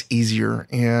never gets easier.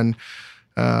 And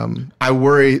I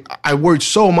worried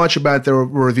so much about the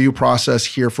review process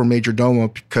here for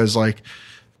Majordomo because like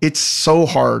it's so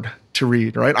hard to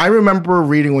read, right? I remember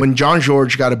reading when John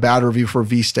George got a bad review for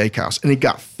V Steakhouse and he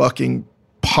got fucking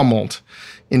pummeled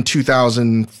in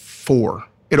 2004.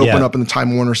 It opened up in the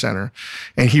Time Warner Center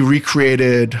and he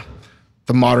recreated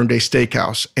the modern day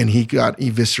steakhouse and he got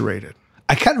eviscerated.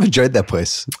 I kind of enjoyed that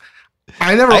place.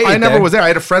 I never was there. I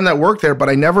had a friend that worked there, but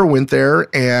I never went there,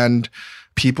 and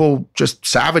people just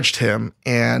savaged him.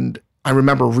 And I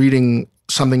remember reading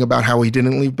something about how he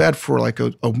didn't leave bed for like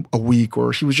a week,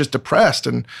 or he was just depressed.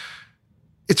 And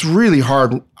it's really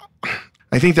hard.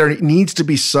 I think there needs to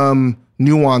be some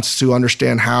nuance to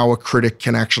understand how a critic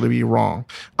can actually be wrong.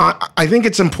 I think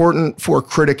it's important for a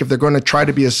critic, if they're going to try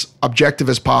to be as objective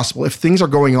as possible, if things are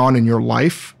going on in your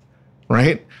life,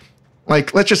 right?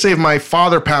 Like, let's just say if my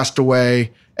father passed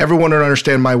away, everyone would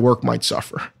understand my work might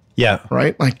suffer. Yeah.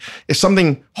 Right? Like, if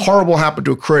something horrible happened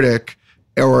to a critic,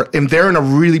 or if they're in a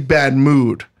really bad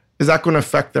mood, is that going to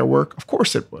affect their work? Of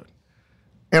course it would.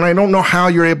 And I don't know how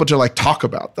you're able to like talk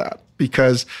about that,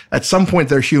 because at some point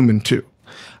they're human too.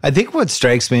 I think what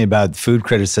strikes me about food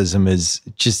criticism is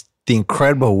just the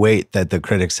incredible weight that the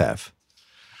critics have.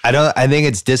 I think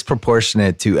it's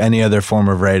disproportionate to any other form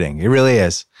of writing. It really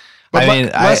is. But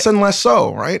less and less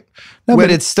so, right? No, but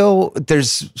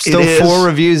there's still 4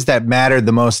 reviews that matter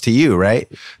the most to you, right?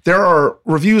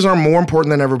 Reviews are more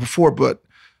important than ever before, but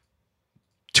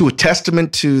to a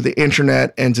testament to the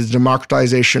internet and to the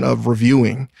democratization of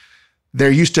reviewing, there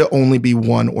used to only be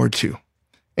 1 or 2.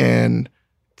 And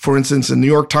for instance, in the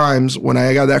New York Times, when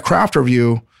I got that craft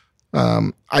review,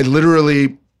 I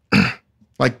literally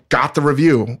like got the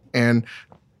review, and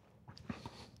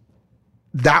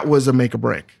that was a make or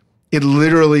break. It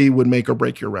literally would make or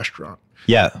break your restaurant.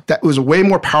 Yeah. That was way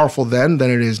more powerful then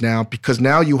than it is now, because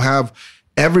now you have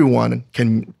everyone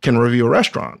can review a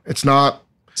restaurant. It's not.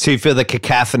 So you feel the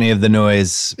cacophony of the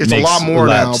noise. It's a lot more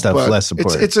now. Stuff but less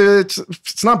support.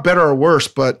 It's not better or worse,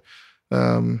 but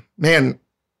man,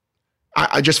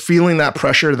 I just feeling that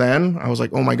pressure then, I was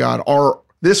like, oh my God,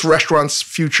 this restaurant's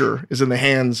future is in the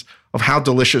hands of how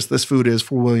delicious this food is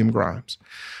for William Grimes.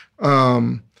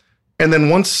 And then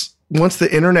once the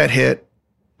internet hit,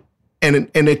 and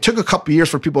it took a couple years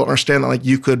for people to understand that like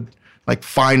you could like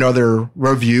find other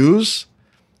reviews,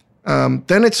 then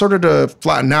it started to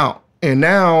flatten out. And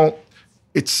now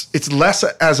it's less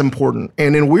as important.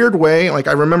 And in a weird way, like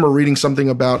I remember reading something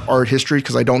about art history,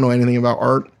 because I don't know anything about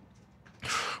art,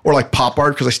 or like pop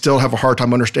art, because I still have a hard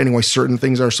time understanding why certain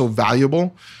things are so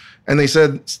valuable. And they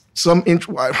said I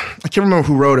can't remember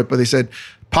who wrote it, but they said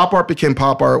pop art became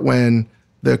pop art when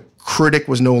the critic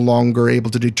was no longer able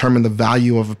to determine the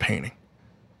value of a painting.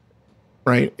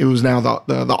 Right? It was now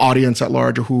the audience at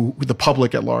large, or the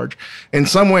public at large. In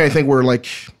some way, I think we're like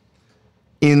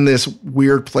in this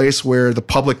weird place where the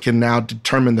public can now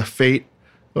determine the fate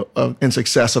and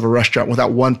success of a restaurant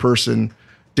without one person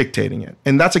dictating it.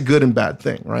 And that's a good and bad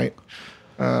thing, right?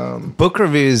 Book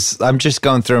reviews, I'm just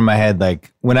going through in my head,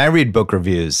 like when I read book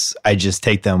reviews, I just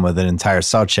take them with an entire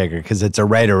salt shaker because it's a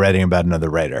writer writing about another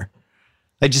writer.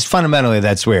 Like just fundamentally,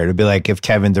 that's weird. It'd be like if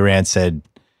Kevin Durant said,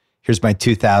 here's my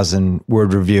 2,000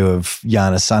 word review of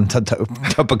Giannis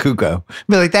Antetokounmpo. I'd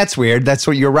be like, that's weird. That's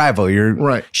what your rival.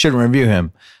 You shouldn't review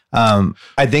him.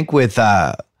 I think with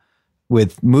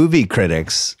movie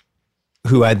critics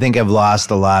who I think have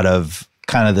lost a lot of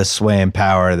kind of the sway and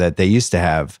power that they used to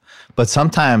have, but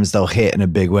sometimes they'll hit in a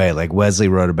big way. Like Wesley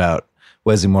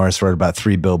Morris wrote about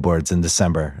 3 Billboards in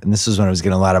December. And this was when I was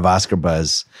getting a lot of Oscar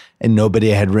buzz and nobody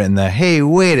had written hey,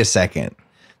 wait a second.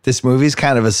 This movie's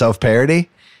kind of a self-parody.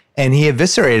 And he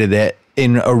eviscerated it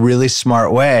in a really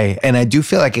smart way. And I do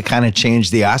feel like it kind of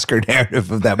changed the Oscar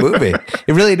narrative of that movie.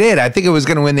 It really did. I think it was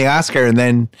going to win the Oscar, and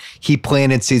then he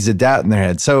planted seeds of doubt in their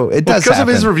head. So it does because happen.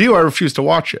 of his review, I refuse to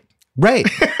watch it. Right.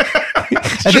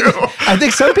 I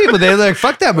think some people, they're like,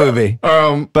 fuck that movie. But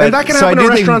and that can happen in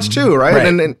restaurants too,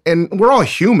 right? And we're all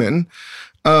human.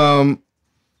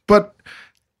 But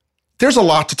there's a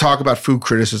lot to talk about food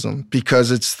criticism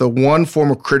because it's the one form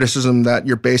of criticism that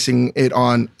you're basing it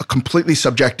on a completely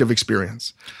subjective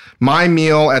experience. My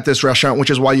meal at this restaurant, which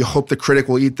is why you hope the critic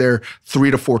will eat there 3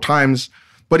 to 4 times,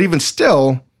 but even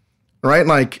still, right?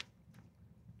 Like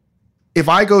if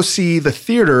I go see the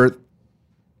theater,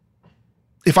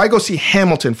 if I go see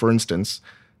Hamilton, for instance,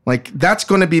 like that's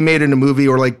going to be made in a movie,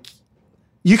 or like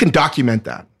you can document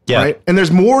that, right? And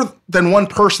there's more than one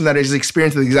person that has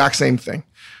experienced the exact same thing.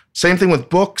 Same thing with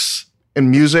books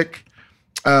and music.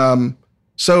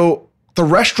 So the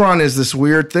restaurant is this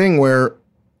weird thing where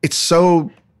it's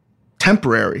so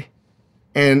temporary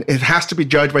and it has to be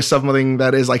judged by something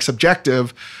that is like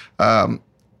subjective. I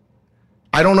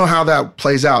don't know how that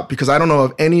plays out because I don't know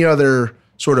of any other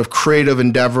sort of creative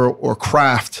endeavor or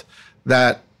craft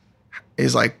that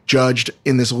is like judged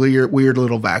in this weird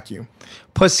little vacuum.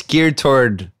 Plus geared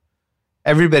toward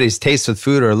everybody's tastes with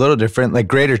food are a little different. Like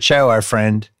Greater Cho, our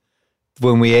friend,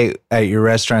 when we ate at your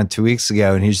restaurant 2 weeks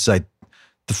ago, and he's just like,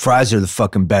 the fries are the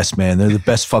fucking best, man. They're the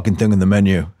best fucking thing on the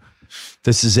menu.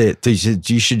 This is it.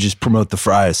 You should just promote the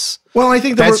fries. Well, I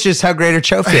think that's just how Greater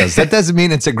Cho feels. That doesn't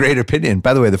mean it's a great opinion.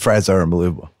 By the way, the fries are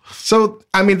unbelievable. So,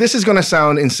 I mean, this is going to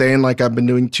sound insane, like I've been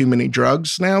doing too many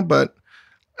drugs now, but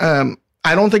I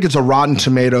don't think it's a Rotten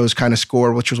Tomatoes kind of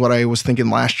score, which was what I was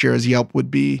thinking last year as Yelp would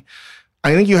be.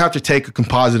 I think you have to take a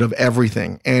composite of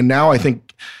everything. And now I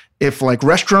think if like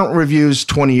restaurant reviews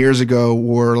 20 years ago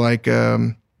were like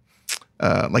a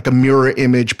mirror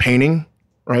image painting,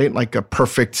 right? Like a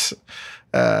perfect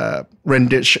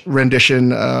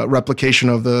rendition, replication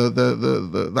of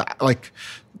the like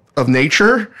of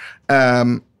nature.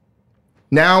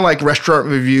 Now like restaurant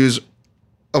reviews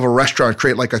of a restaurant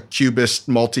create like a cubist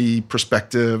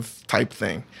multi-perspective type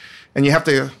thing. And you have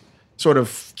to sort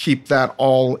of keep that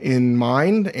all in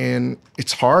mind, and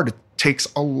it's hard. It takes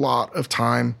a lot of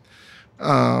time.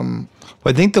 Well,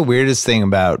 I think the weirdest thing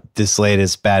about this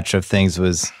latest batch of things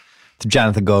was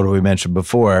Jonathan Gold, who we mentioned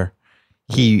before.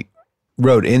 He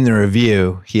wrote in the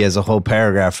review, he has a whole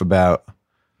paragraph about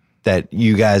that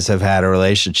you guys have had a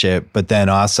relationship, but then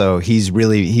also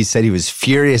he said he was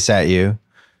furious at you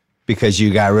because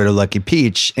you got rid of Lucky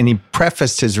Peach, and he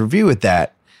prefaced his review with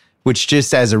that, which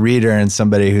just as a reader and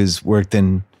somebody who's worked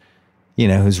in,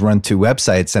 who's run 2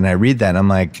 websites, and I read that, and I'm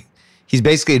like, he's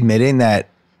basically admitting that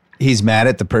he's mad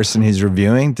at the person he's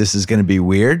reviewing. This is going to be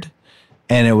weird.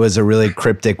 And it was a really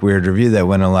cryptic, weird review that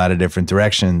went in a lot of different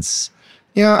directions.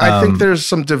 Yeah, I think there's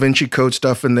some Da Vinci Code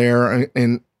stuff in there,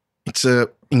 and it's a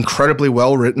incredibly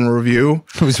well-written review.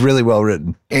 It was really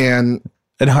well-written. And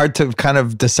hard to kind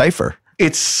of decipher.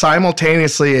 It's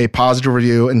simultaneously a positive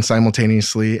review and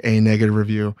simultaneously a negative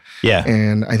review. Yeah.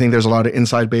 And I think there's a lot of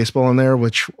inside baseball in there,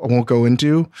 which I won't go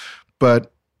into,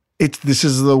 but this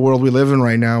is the world we live in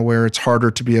right now, where it's harder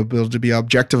to be able to be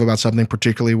objective about something,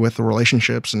 particularly with the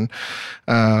relationships. And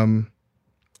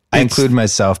I include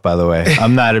myself, by the way.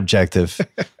 I'm not objective.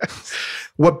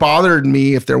 What bothered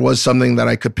me, if there was something that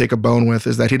I could pick a bone with,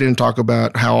 is that he didn't talk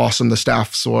about how awesome our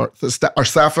staff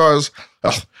is,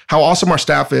 how awesome our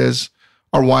staff is,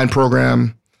 our wine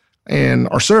program, and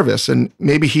our service. And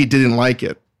maybe he didn't like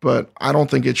it, but I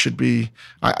don't think it should be.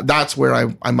 That's where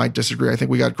I might disagree. I think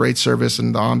we got great service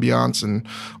and the ambiance and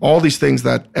all these things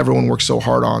that everyone works so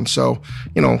hard on. So,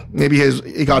 maybe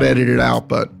it got edited out,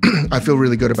 but I feel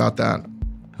really good about that.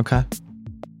 Okay.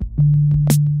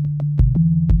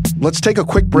 Let's take a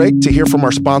quick break to hear from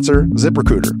our sponsor,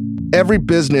 ZipRecruiter. Every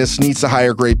business needs to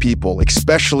hire great people,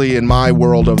 especially in my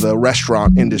world of the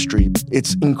restaurant industry.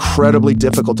 It's incredibly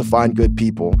difficult to find good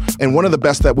people. And one of the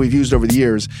best that we've used over the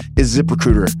years is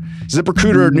ZipRecruiter.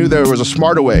 ZipRecruiter knew there was a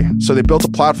smarter way, so they built a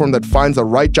platform that finds the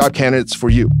right job candidates for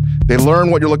you. They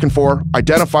learn what you're looking for,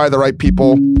 identify the right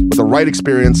people with the right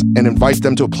experience, and invite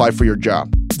them to apply for your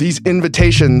job. These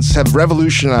invitations have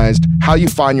revolutionized how you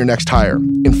find your next hire.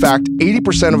 In fact,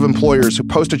 80% of employers who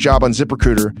post a job on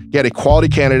ZipRecruiter get a quality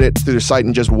candidate through the site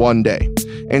in just one day.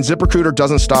 And ZipRecruiter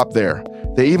doesn't stop there.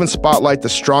 They even spotlight the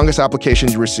strongest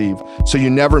applications you receive, so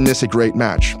you never miss a great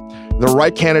match. The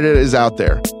right candidate is out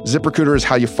there. ZipRecruiter is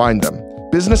how you find them.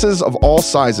 Businesses of all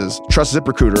sizes trust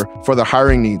ZipRecruiter for their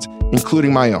hiring needs,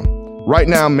 including my own. Right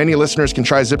now, many listeners can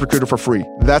try ZipRecruiter for free.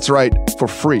 That's right, for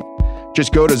free.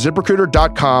 Just go to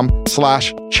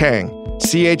ZipRecruiter.com/Chang,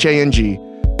 C-H-A-N-G.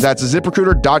 That's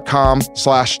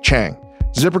ZipRecruiter.com/Chang.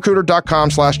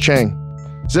 ZipRecruiter.com/Chang.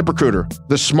 ZipRecruiter,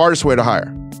 the smartest way to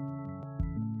hire.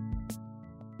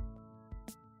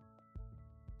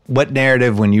 What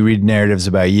narrative, when you read narratives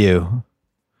about you,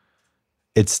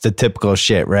 it's the typical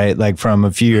shit, right? Like from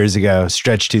a few years ago,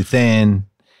 stretched too thin,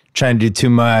 trying to do too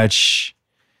much,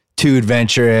 too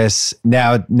adventurous.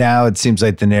 Now it seems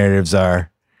like the narratives are,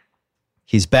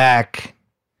 he's back.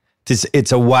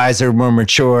 It's a wiser, more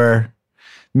mature,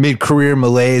 mid-career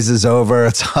malaise is over.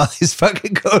 It's all these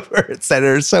fucking code words that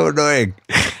are so annoying.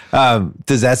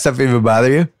 Does that stuff even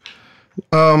bother you?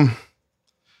 I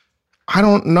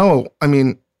don't know. I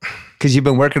mean, because you've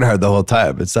been working hard the whole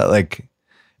time. It's not like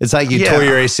you tore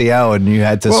your ACL and you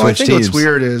had to switch teams. I think what's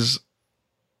weird is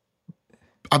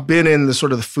I've been in the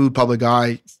sort of the food public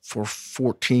eye for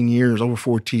 14 years, over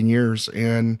 14 years,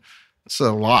 and it's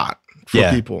a lot for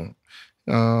people.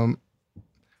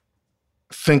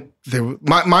 Think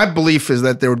my belief is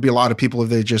that there would be a lot of people if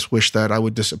they just wish that I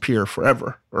would disappear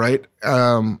forever, right?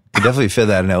 You definitely feel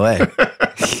that in LA.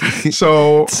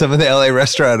 So some of the LA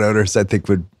restaurant owners, I think,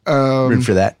 would root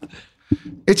for that.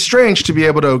 It's strange to be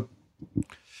able to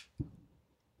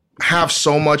have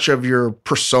so much of your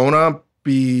persona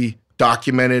be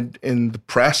documented in the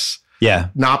press. Yeah.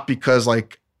 Not because I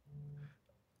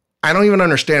don't even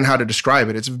understand how to describe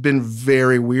it. It's been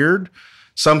very weird.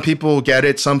 Some people get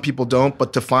it, some people don't,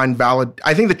 but to find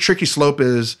I think the tricky slope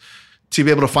is to be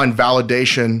able to find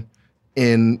validation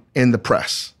in the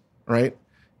press, right?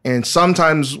 And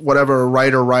sometimes whatever a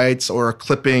writer writes or a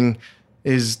clipping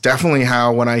is definitely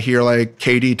how, when I hear like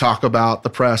KD talk about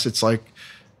the press, it's like,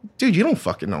 dude, you don't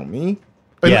fucking know me.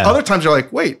 And other times you're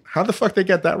like, wait, how the fuck they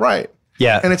get that right?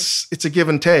 Yeah. And it's a give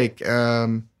and take.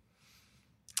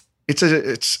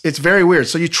 It's very weird.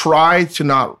 So you try to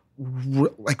not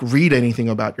read anything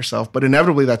about yourself, but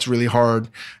inevitably that's really hard.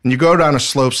 And you go down a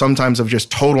slope sometimes of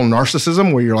just total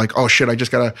narcissism where you're like, oh shit, I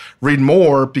just gotta read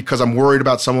more because I'm worried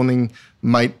about something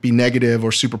might be negative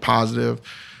or super positive.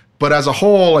 But as a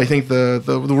whole, I think the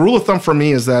rule of thumb for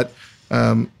me is that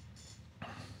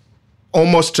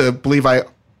almost to believe I'm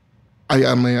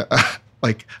an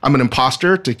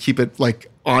imposter, to keep it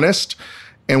honest,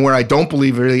 and where I don't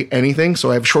believe really anything.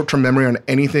 So I have short-term memory on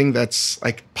anything that's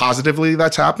positively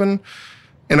that's happened.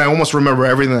 And I almost remember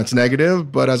everything that's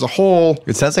negative, but as a whole...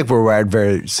 It sounds like we're wired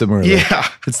very similarly. Yeah.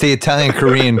 It's the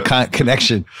Italian-Korean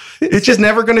connection. It's just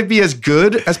never going to be as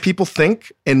good as people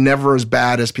think and never as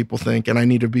bad as people think. And I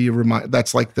need to be reminded,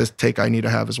 that's this take I need to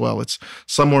have as well. It's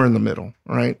somewhere in the middle,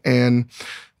 right? And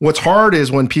what's hard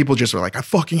is when people just are like, I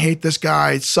fucking hate this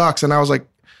guy, it sucks. And I was like,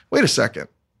 wait a second.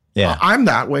 Yeah. I'm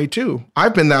that way too.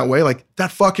 I've been that way. Like, that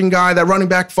fucking guy, that running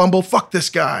back fumble, fuck this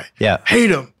guy. Yeah.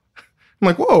 Hate him. I'm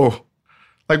like, whoa.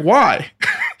 Like, why?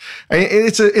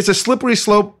 It's a slippery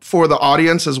slope for the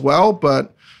audience as well,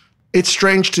 but it's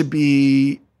strange to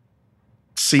be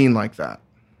seen like that.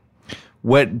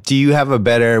 What do you have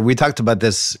we talked about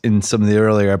this in some of the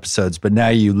earlier episodes, but now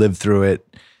you live through it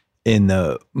in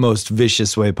the most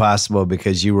vicious way possible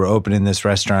because you were opening this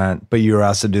restaurant, but you were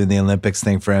also doing the Olympics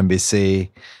thing for NBC,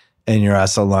 and you're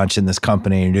also launching this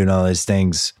company and doing all these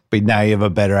things. But now you have a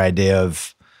better idea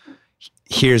of,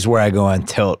 here's where I go on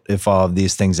tilt if all of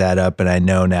these things add up, and I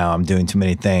know now I'm doing too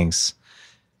many things.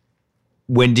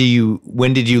 When did you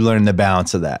learn the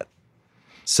balance of that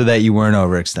so that you weren't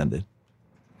overextended?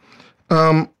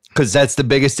 Because that's the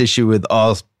biggest issue with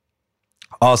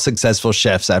all successful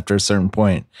chefs after a certain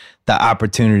point. The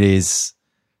opportunities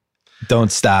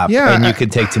don't stop, and you can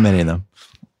take too many of them.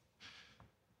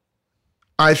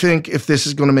 I think if this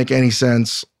is going to make any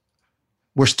sense,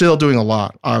 we're still doing a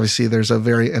lot. Obviously, there's a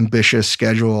very ambitious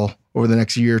schedule over the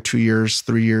next year, 2 years,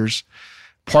 3 years.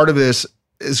 Part of this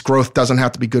is growth doesn't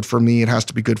have to be good for me. It has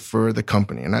to be good for the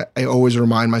company. And I always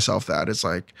remind myself that. It's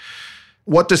like,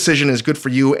 what decision is good for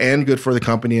you and good for the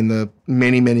company and the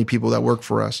many, many people that work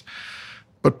for us.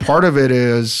 But part of it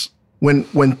is when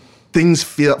things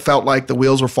felt like the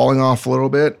wheels were falling off a little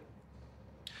bit,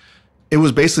 it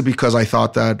was basically because I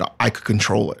thought that I could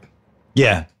control it.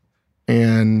 Yeah.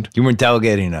 And you weren't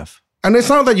delegating enough. And it's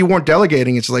not that you weren't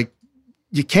delegating. It's like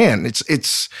you can.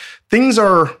 It's things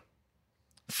are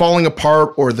falling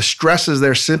apart or the stress is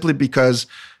there simply because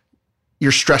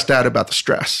you're stressed out about the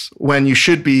stress when you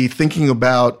should be thinking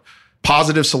about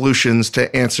positive solutions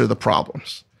to answer the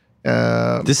problems.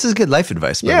 This is good life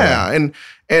advice. Yeah.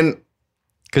 And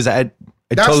because I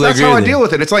that's totally agree how with I deal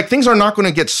with it. It's like things are not going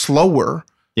to get slower.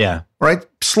 Yeah. Right.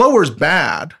 Slower is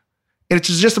bad. And it's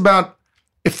just about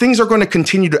if things are going to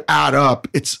continue to add up,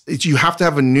 it's you have to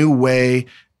have a new way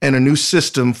and a new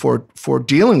system for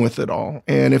dealing with it all.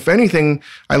 And if anything,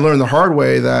 I learned the hard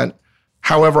way that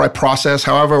however I process,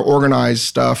 however I organize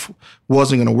stuff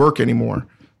wasn't going to work anymore.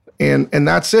 And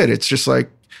that's it. It's just like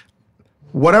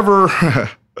whatever,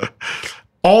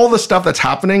 all the stuff that's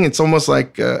happening, it's almost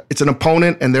like it's an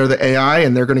opponent and they're the AI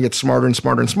and they're going to get smarter and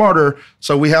smarter and smarter.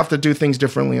 So we have to do things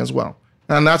differently as well.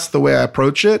 And that's the way I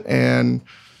approach it. And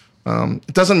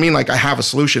it doesn't mean like I have a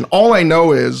solution. All I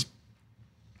know is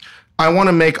I want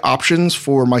to make options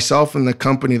for myself and the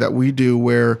company that we do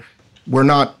where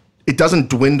it doesn't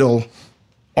dwindle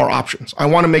our options. I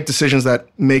want to make decisions that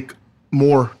make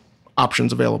more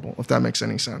options available, if that makes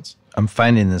any sense. I'm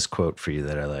finding this quote for you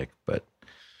that I like, but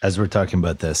as we're talking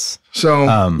about this. So,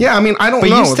 yeah, I mean, I don't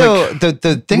know. You still, like,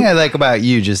 the thing I like about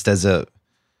you just as a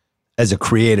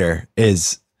creator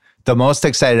is the most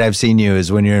excited I've seen you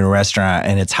is when you're in a restaurant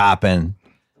and it's hopping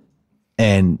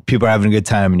and people are having a good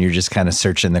time and you're just kind of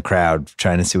searching the crowd,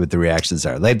 trying to see what the reactions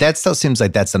are. Like that still seems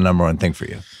like that's the number one thing for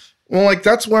you. Well, like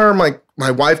that's where my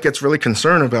wife gets really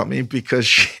concerned about me because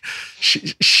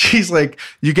she's like,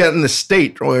 you get in the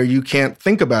state where you can't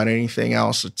think about anything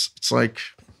else. It's like,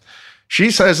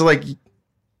 she says like,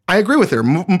 I agree with her.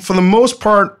 For the most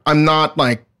part, I'm not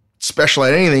like special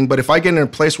at anything, but if I get in a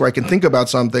place where I can think about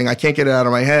something, I can't get it out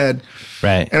of my head.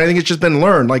 Right. And I think it's just been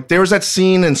learned. Like there was that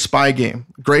scene in Spy Game,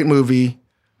 great movie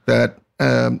that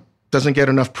doesn't get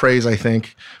enough praise, I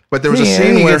think. But there was a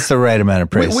scene where it's the right amount of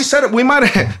praise. We said it. We might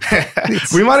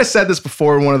have said this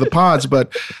before in one of the pods,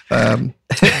 but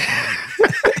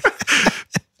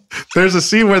there's a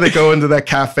scene where they go into that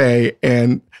cafe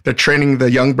and they're training the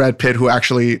young Brad Pitt, who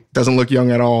actually doesn't look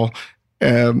young at all.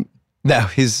 No,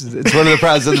 it's one of the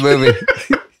problems of the movie.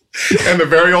 And the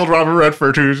very old Robert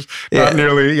Redford, who's not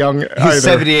nearly young either. He's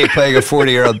 78 playing a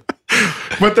 40-year-old.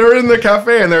 But they're in the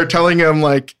cafe and they're telling him,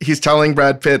 like, he's telling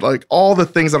Brad Pitt, like, all the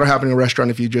things that are happening in a restaurant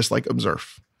if you just, like,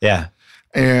 observe. Yeah.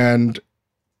 And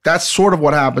that's sort of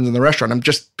what happens in the restaurant. I'm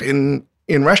just been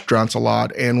in restaurants a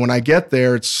lot. And when I get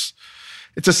there, it's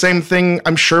the same thing.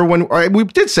 I'm sure we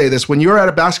did say this, when you're at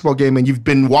a basketball game and you've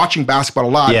been watching basketball a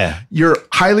lot, you're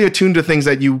highly attuned to things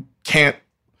that you can't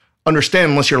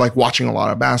understand unless you're like watching a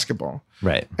lot of basketball.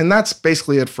 Right. And that's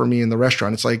basically it for me in the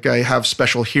restaurant. It's like I have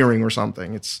special hearing or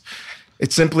something. It's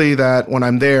simply that when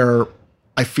I'm there,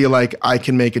 I feel like I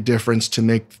can make a difference to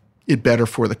make it better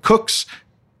for the cooks,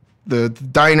 the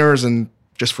diners, and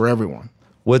just for everyone.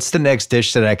 What's the next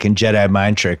dish that I can Jedi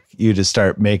mind trick you to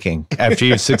start making after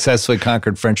you've successfully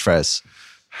conquered French fries?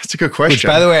 That's a good question.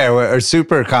 Which, by the way, are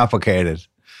super complicated.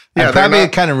 Yeah, I probably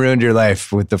kind of ruined your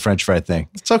life with the French fry thing.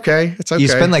 It's okay. It's okay. You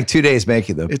spend like 2 days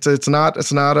making them. It's not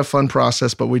a fun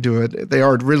process, but we do it. They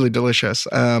are really delicious.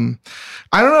 I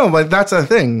don't know, but that's a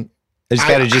thing. I just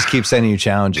got to just keep sending you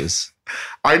challenges.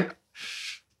 I'm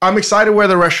excited where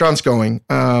the restaurant's going.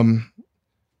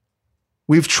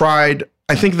 We've tried.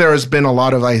 I think there has been a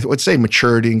lot of, I would say,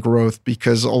 maturity and growth,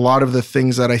 because a lot of the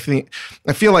things that I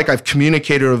feel like I've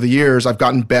communicated over the years, I've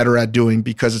gotten better at doing,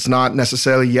 because it's not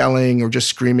necessarily yelling or just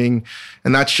screaming.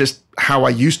 And that's just how I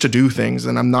used to do things.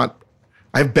 And I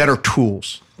have better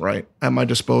tools, right, at my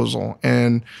disposal.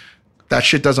 And that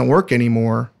shit doesn't work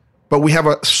anymore. But we have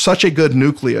such a good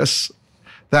nucleus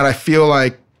that I feel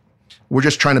like we're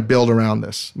just trying to build around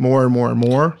this more and more and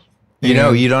more. You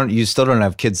know, you still don't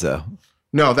have kids though.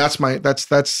 No, that's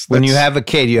when you have a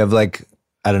kid, you have like,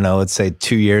 I don't know, let's say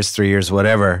 2 years, 3 years,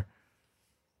 whatever.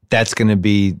 It's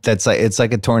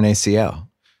like a torn ACL.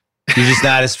 You're just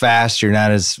not as fast. You're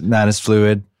not as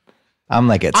fluid. I'm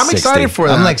like at 60. I'm excited for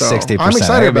that. I'm like though. 60%. I'm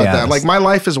excited about that. Like my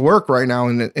life is work right now,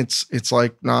 and it's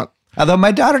like not. Although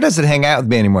my daughter doesn't hang out with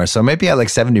me anymore, so maybe at like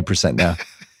 70% now.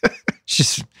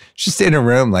 She's just in a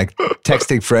room, like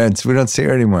texting friends. We don't see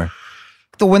her anymore.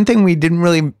 The one thing we didn't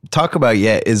really talk about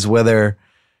yet is whether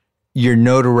your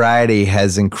notoriety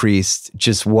has increased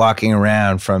just walking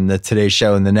around from the Today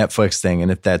Show and the Netflix thing, and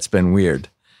if that's been weird.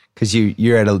 because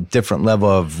you're at a different level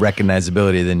of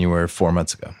recognizability than you were 4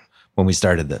 months ago when we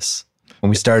started this, when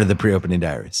we started the pre-opening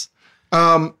diaries.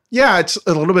 Yeah, it's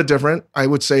a little bit different. I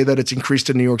would say that it's increased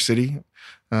in New York City.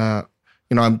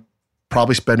 I'm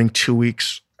probably spending 2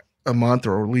 weeks a month,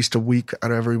 or at least a week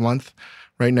out of every month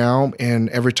right now. And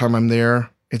every time I'm there,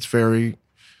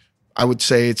 I would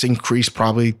say it's increased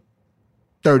probably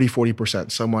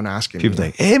 30-40%. Someone asking People me.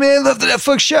 like, hey man, love the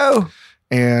Netflix show.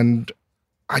 And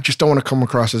I just don't want to come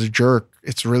across as a jerk.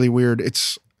 It's really weird.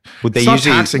 It's not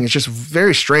taxing. It's just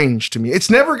very strange to me. It's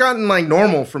never gotten like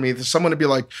normal for me for someone to be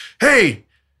like, hey,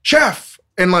 chef.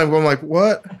 And like, I'm like,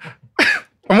 what?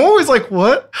 I'm always like,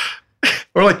 what?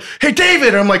 Or like, hey,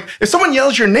 David. I'm like, if someone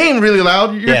yells your name really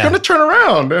loud, you're going to turn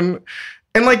around.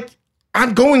 And like,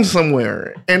 I'm going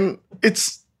somewhere. And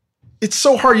it's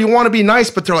so hard. You want to be nice,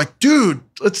 but they're like, dude,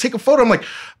 let's take a photo. I'm like,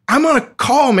 I'm on a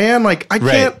call, man. Like, I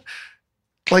can't.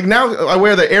 Like, now I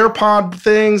wear the AirPod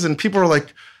things and people are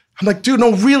like, I'm like, dude,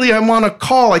 no, really, I'm on a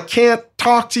call. I can't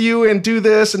talk to you and do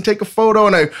this and take a photo.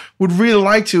 And I would really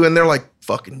like to. And they're like,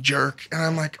 fucking jerk. And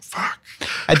I'm like, fuck.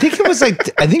 I think it was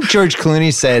like, I think George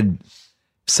Clooney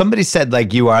somebody said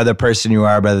like, you are the person you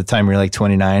are by the time you're like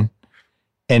 29.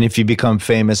 And if you become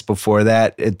famous before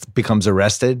that, it becomes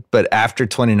arrested. But after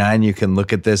 29, you can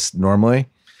look at this normally.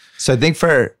 So I think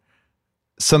for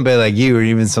somebody like you, or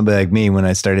even somebody like me, when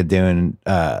I started doing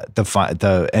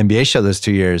the NBA show those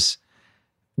 2 years,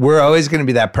 we're always going to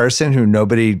be that person who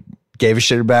nobody gave a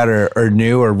shit about or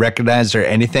knew or recognized or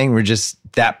anything. We're just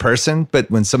that person.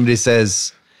 But when somebody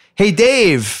says, hey,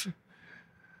 Dave,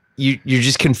 you're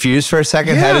just confused for a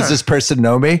second. Yeah. How does this person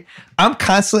know me? I'm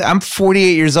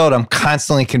 48 years old. I'm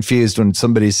constantly confused when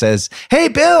somebody says, hey,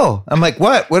 Bill. I'm like,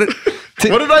 what? What did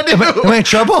I do? Am I in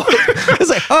trouble? It's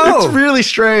like, oh. It's really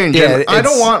strange. Yeah,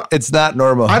 it's not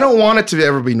normal. I don't want it to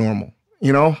ever be normal,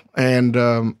 you know? And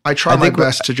I try my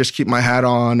best to just keep my hat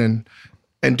on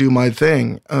and do my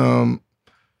thing. And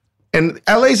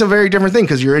LA is a very different thing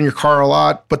because you're in your car a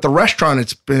lot, but the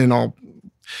restaurant,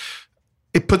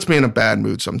 it puts me in a bad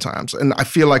mood sometimes. And I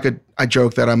feel like I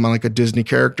joke that I'm like a Disney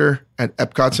character at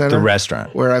Epcot Center. The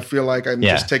restaurant. Where I feel like I'm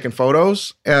just taking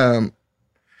photos. And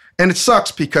it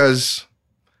sucks because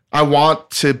I want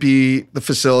to be the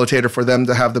facilitator for them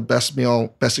to have the best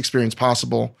meal, best experience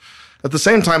possible. At the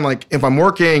same time, like if I'm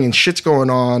working and shit's going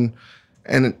on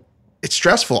and it's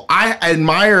stressful, I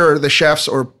admire the chefs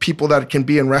or people that can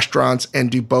be in restaurants and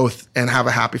do both and have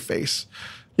a happy face.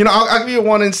 You know, I'll give you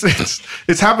one instance.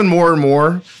 It's happened more and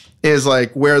more is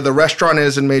like where the restaurant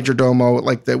is in Majordomo,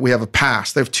 like that we have a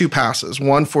pass. They have two passes,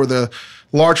 one for the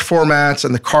large formats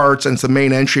and the carts, and it's the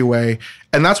main entryway.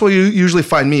 And that's where you usually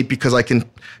find me because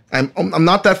I'm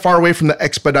not that far away from the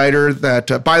expediter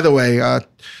that, by the way,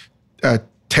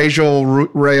 Tejal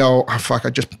Rayo, I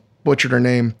just butchered her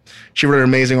name. She wrote an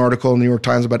amazing article in the New York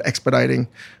Times about expediting.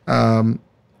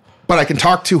 But I can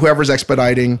talk to whoever's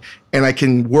expediting and I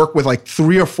can work with like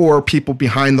 3 or 4 people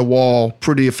behind the wall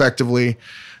pretty effectively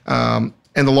in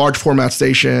the large format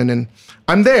station. And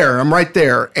I'm right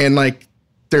there. And like,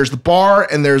 there's the bar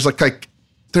and there's like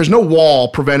there's no wall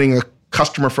preventing a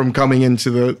customer from coming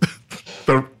into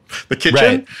the kitchen.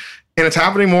 Right. And it's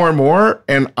happening more and more.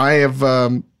 And I've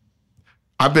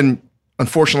been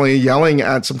unfortunately yelling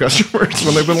at some customers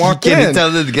when they've been walking in. Can you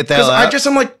tell them to get the hell out?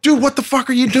 I'm like, dude, what the fuck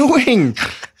are you doing?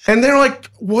 And they're like,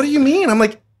 what do you mean? I'm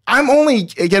like, I'm only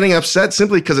getting upset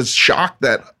simply because it's shocked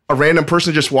that a random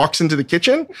person just walks into the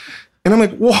kitchen. And I'm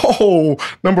like, whoa,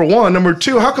 number one. Number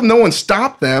two, how come no one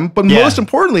stopped them? But most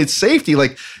importantly, it's safety.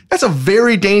 Like, that's a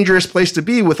very dangerous place to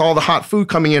be with all the hot food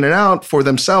coming in and out for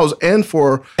themselves and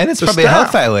for And it's the probably staff. a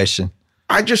health violation.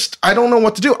 I don't know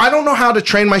what to do. I don't know how to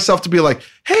train myself to be like,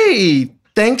 hey,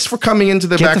 thanks for coming into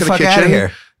the back of the kitchen. Get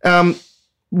the fuck out of here.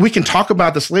 We can talk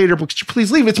about this later, but could you please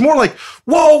leave? It's more like,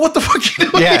 whoa, what the fuck are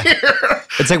you doing here?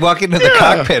 It's like walking into the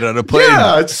cockpit on a plane.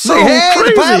 Yeah, it's so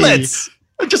crazy. The pilots.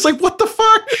 I'm just like, what the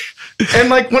fuck? And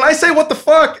like, when I say what the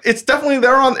fuck, it's definitely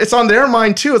it's on their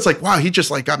mind too. It's like, wow, he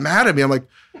just like got mad at me. I'm like,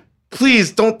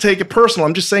 please don't take it personal.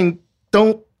 I'm just saying,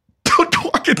 don't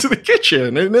walk into the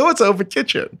kitchen. I know it's an open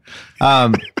kitchen.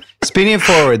 Speaking it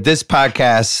forward, this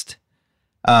podcast,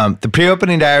 the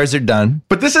pre-opening diaries are done.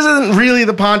 But this isn't really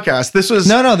the podcast. This was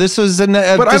this was an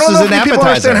but I don't know if people appetizer.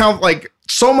 understand how like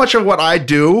so much of what I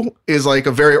do is like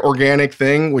a very organic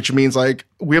thing, which means like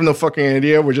we have no fucking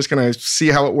idea. We're just gonna see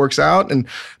how it works out. And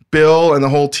Bill and the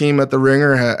whole team at The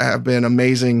Ringer have been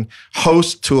amazing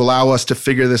hosts to allow us to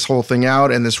figure this whole thing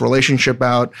out and this relationship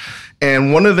out.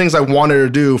 And one of the things I wanted to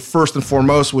do first and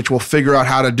foremost, which we'll figure out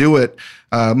how to do it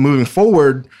moving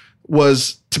forward,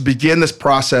 was to begin this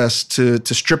process to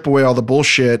strip away all the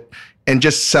bullshit and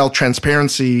just sell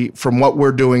transparency from what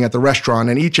we're doing at the restaurant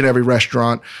and each and every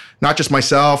restaurant, not just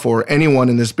myself or anyone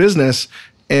in this business,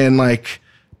 and like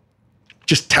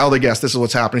just tell the guests this is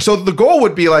what's happening. So the goal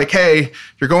would be like, hey,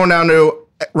 you're going down to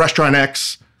restaurant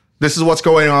X. This is what's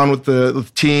going on with the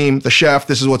team, the chef.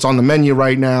 This is what's on the menu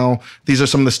right now. These are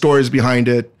some of the stories behind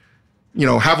it. You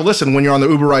know, have a listen when you're on the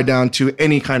Uber ride down to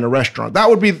any kind of restaurant.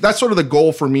 That's sort of the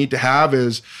goal for me to have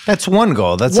is. That's one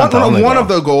goal. That's not the only one goal. of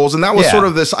the goals. And that was sort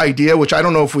of this idea, which I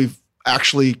don't know if we've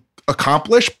actually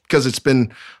accomplished because it's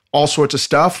been all sorts of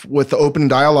stuff with the opening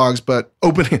dialogues, but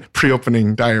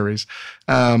pre-opening diaries.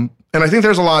 And I think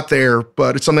there's a lot there,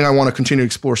 but it's something I want to continue to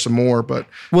explore some more. But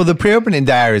well, the pre-opening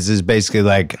diaries is basically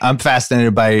like, I'm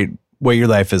fascinated by what your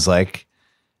life is like.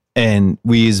 And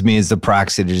we use me as the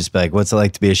proxy to just be like, what's it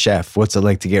like to be a chef? What's it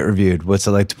like to get reviewed? What's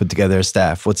it like to put together a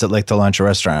staff? What's it like to launch a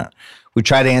restaurant? We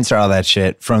try to answer all that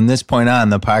shit. From this point on,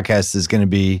 the podcast is going to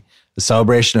be a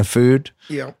celebration of food,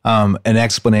 an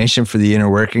explanation for the inner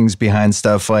workings behind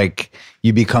stuff. Like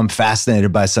you become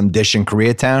fascinated by some dish in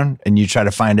Koreatown and you try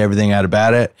to find everything out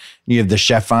about it. You have the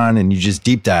chef on and you just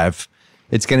deep dive.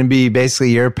 It's going to be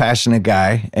basically you're a passionate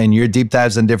guy and your deep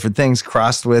dives on different things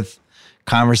crossed with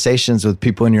conversations with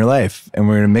people in your life, and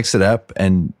we're going to mix it up,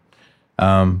 and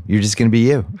you're just going to be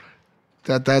you.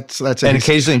 That's and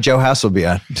occasionally Joe House will be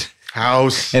on.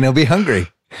 House. And he'll be hungry.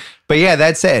 But yeah,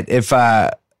 that's it. If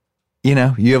you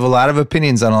know, you have a lot of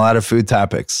opinions on a lot of food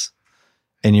topics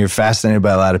and you're fascinated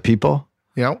by a lot of people.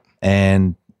 Yep.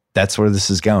 And that's where this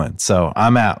is going. So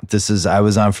I'm out. I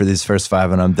was on for these first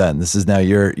 5 and I'm done. This is now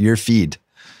your feed.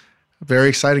 Very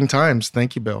exciting times.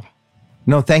 Thank you, Bill.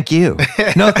 No, thank you.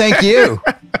 No, thank you.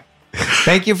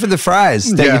 Thank you for the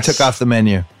fries that you took off the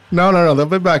menu. No, they'll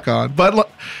be back on. But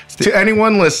to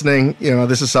anyone listening, you know,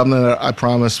 this is something that I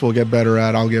promise we'll get better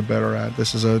at. I'll get better at.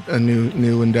 This is a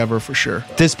new endeavor for sure.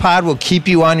 This pod will keep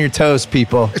you on your toes,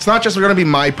 people. It's not just going to be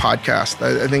my podcast.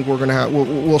 I think we're going to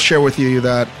we'll share with you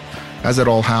that as it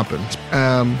all happens.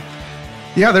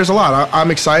 Yeah, there's a lot. I'm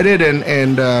excited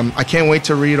and I can't wait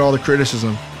to read all the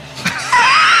criticism.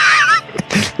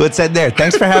 Let's end there.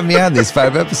 Thanks for having me on these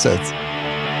 5 episodes.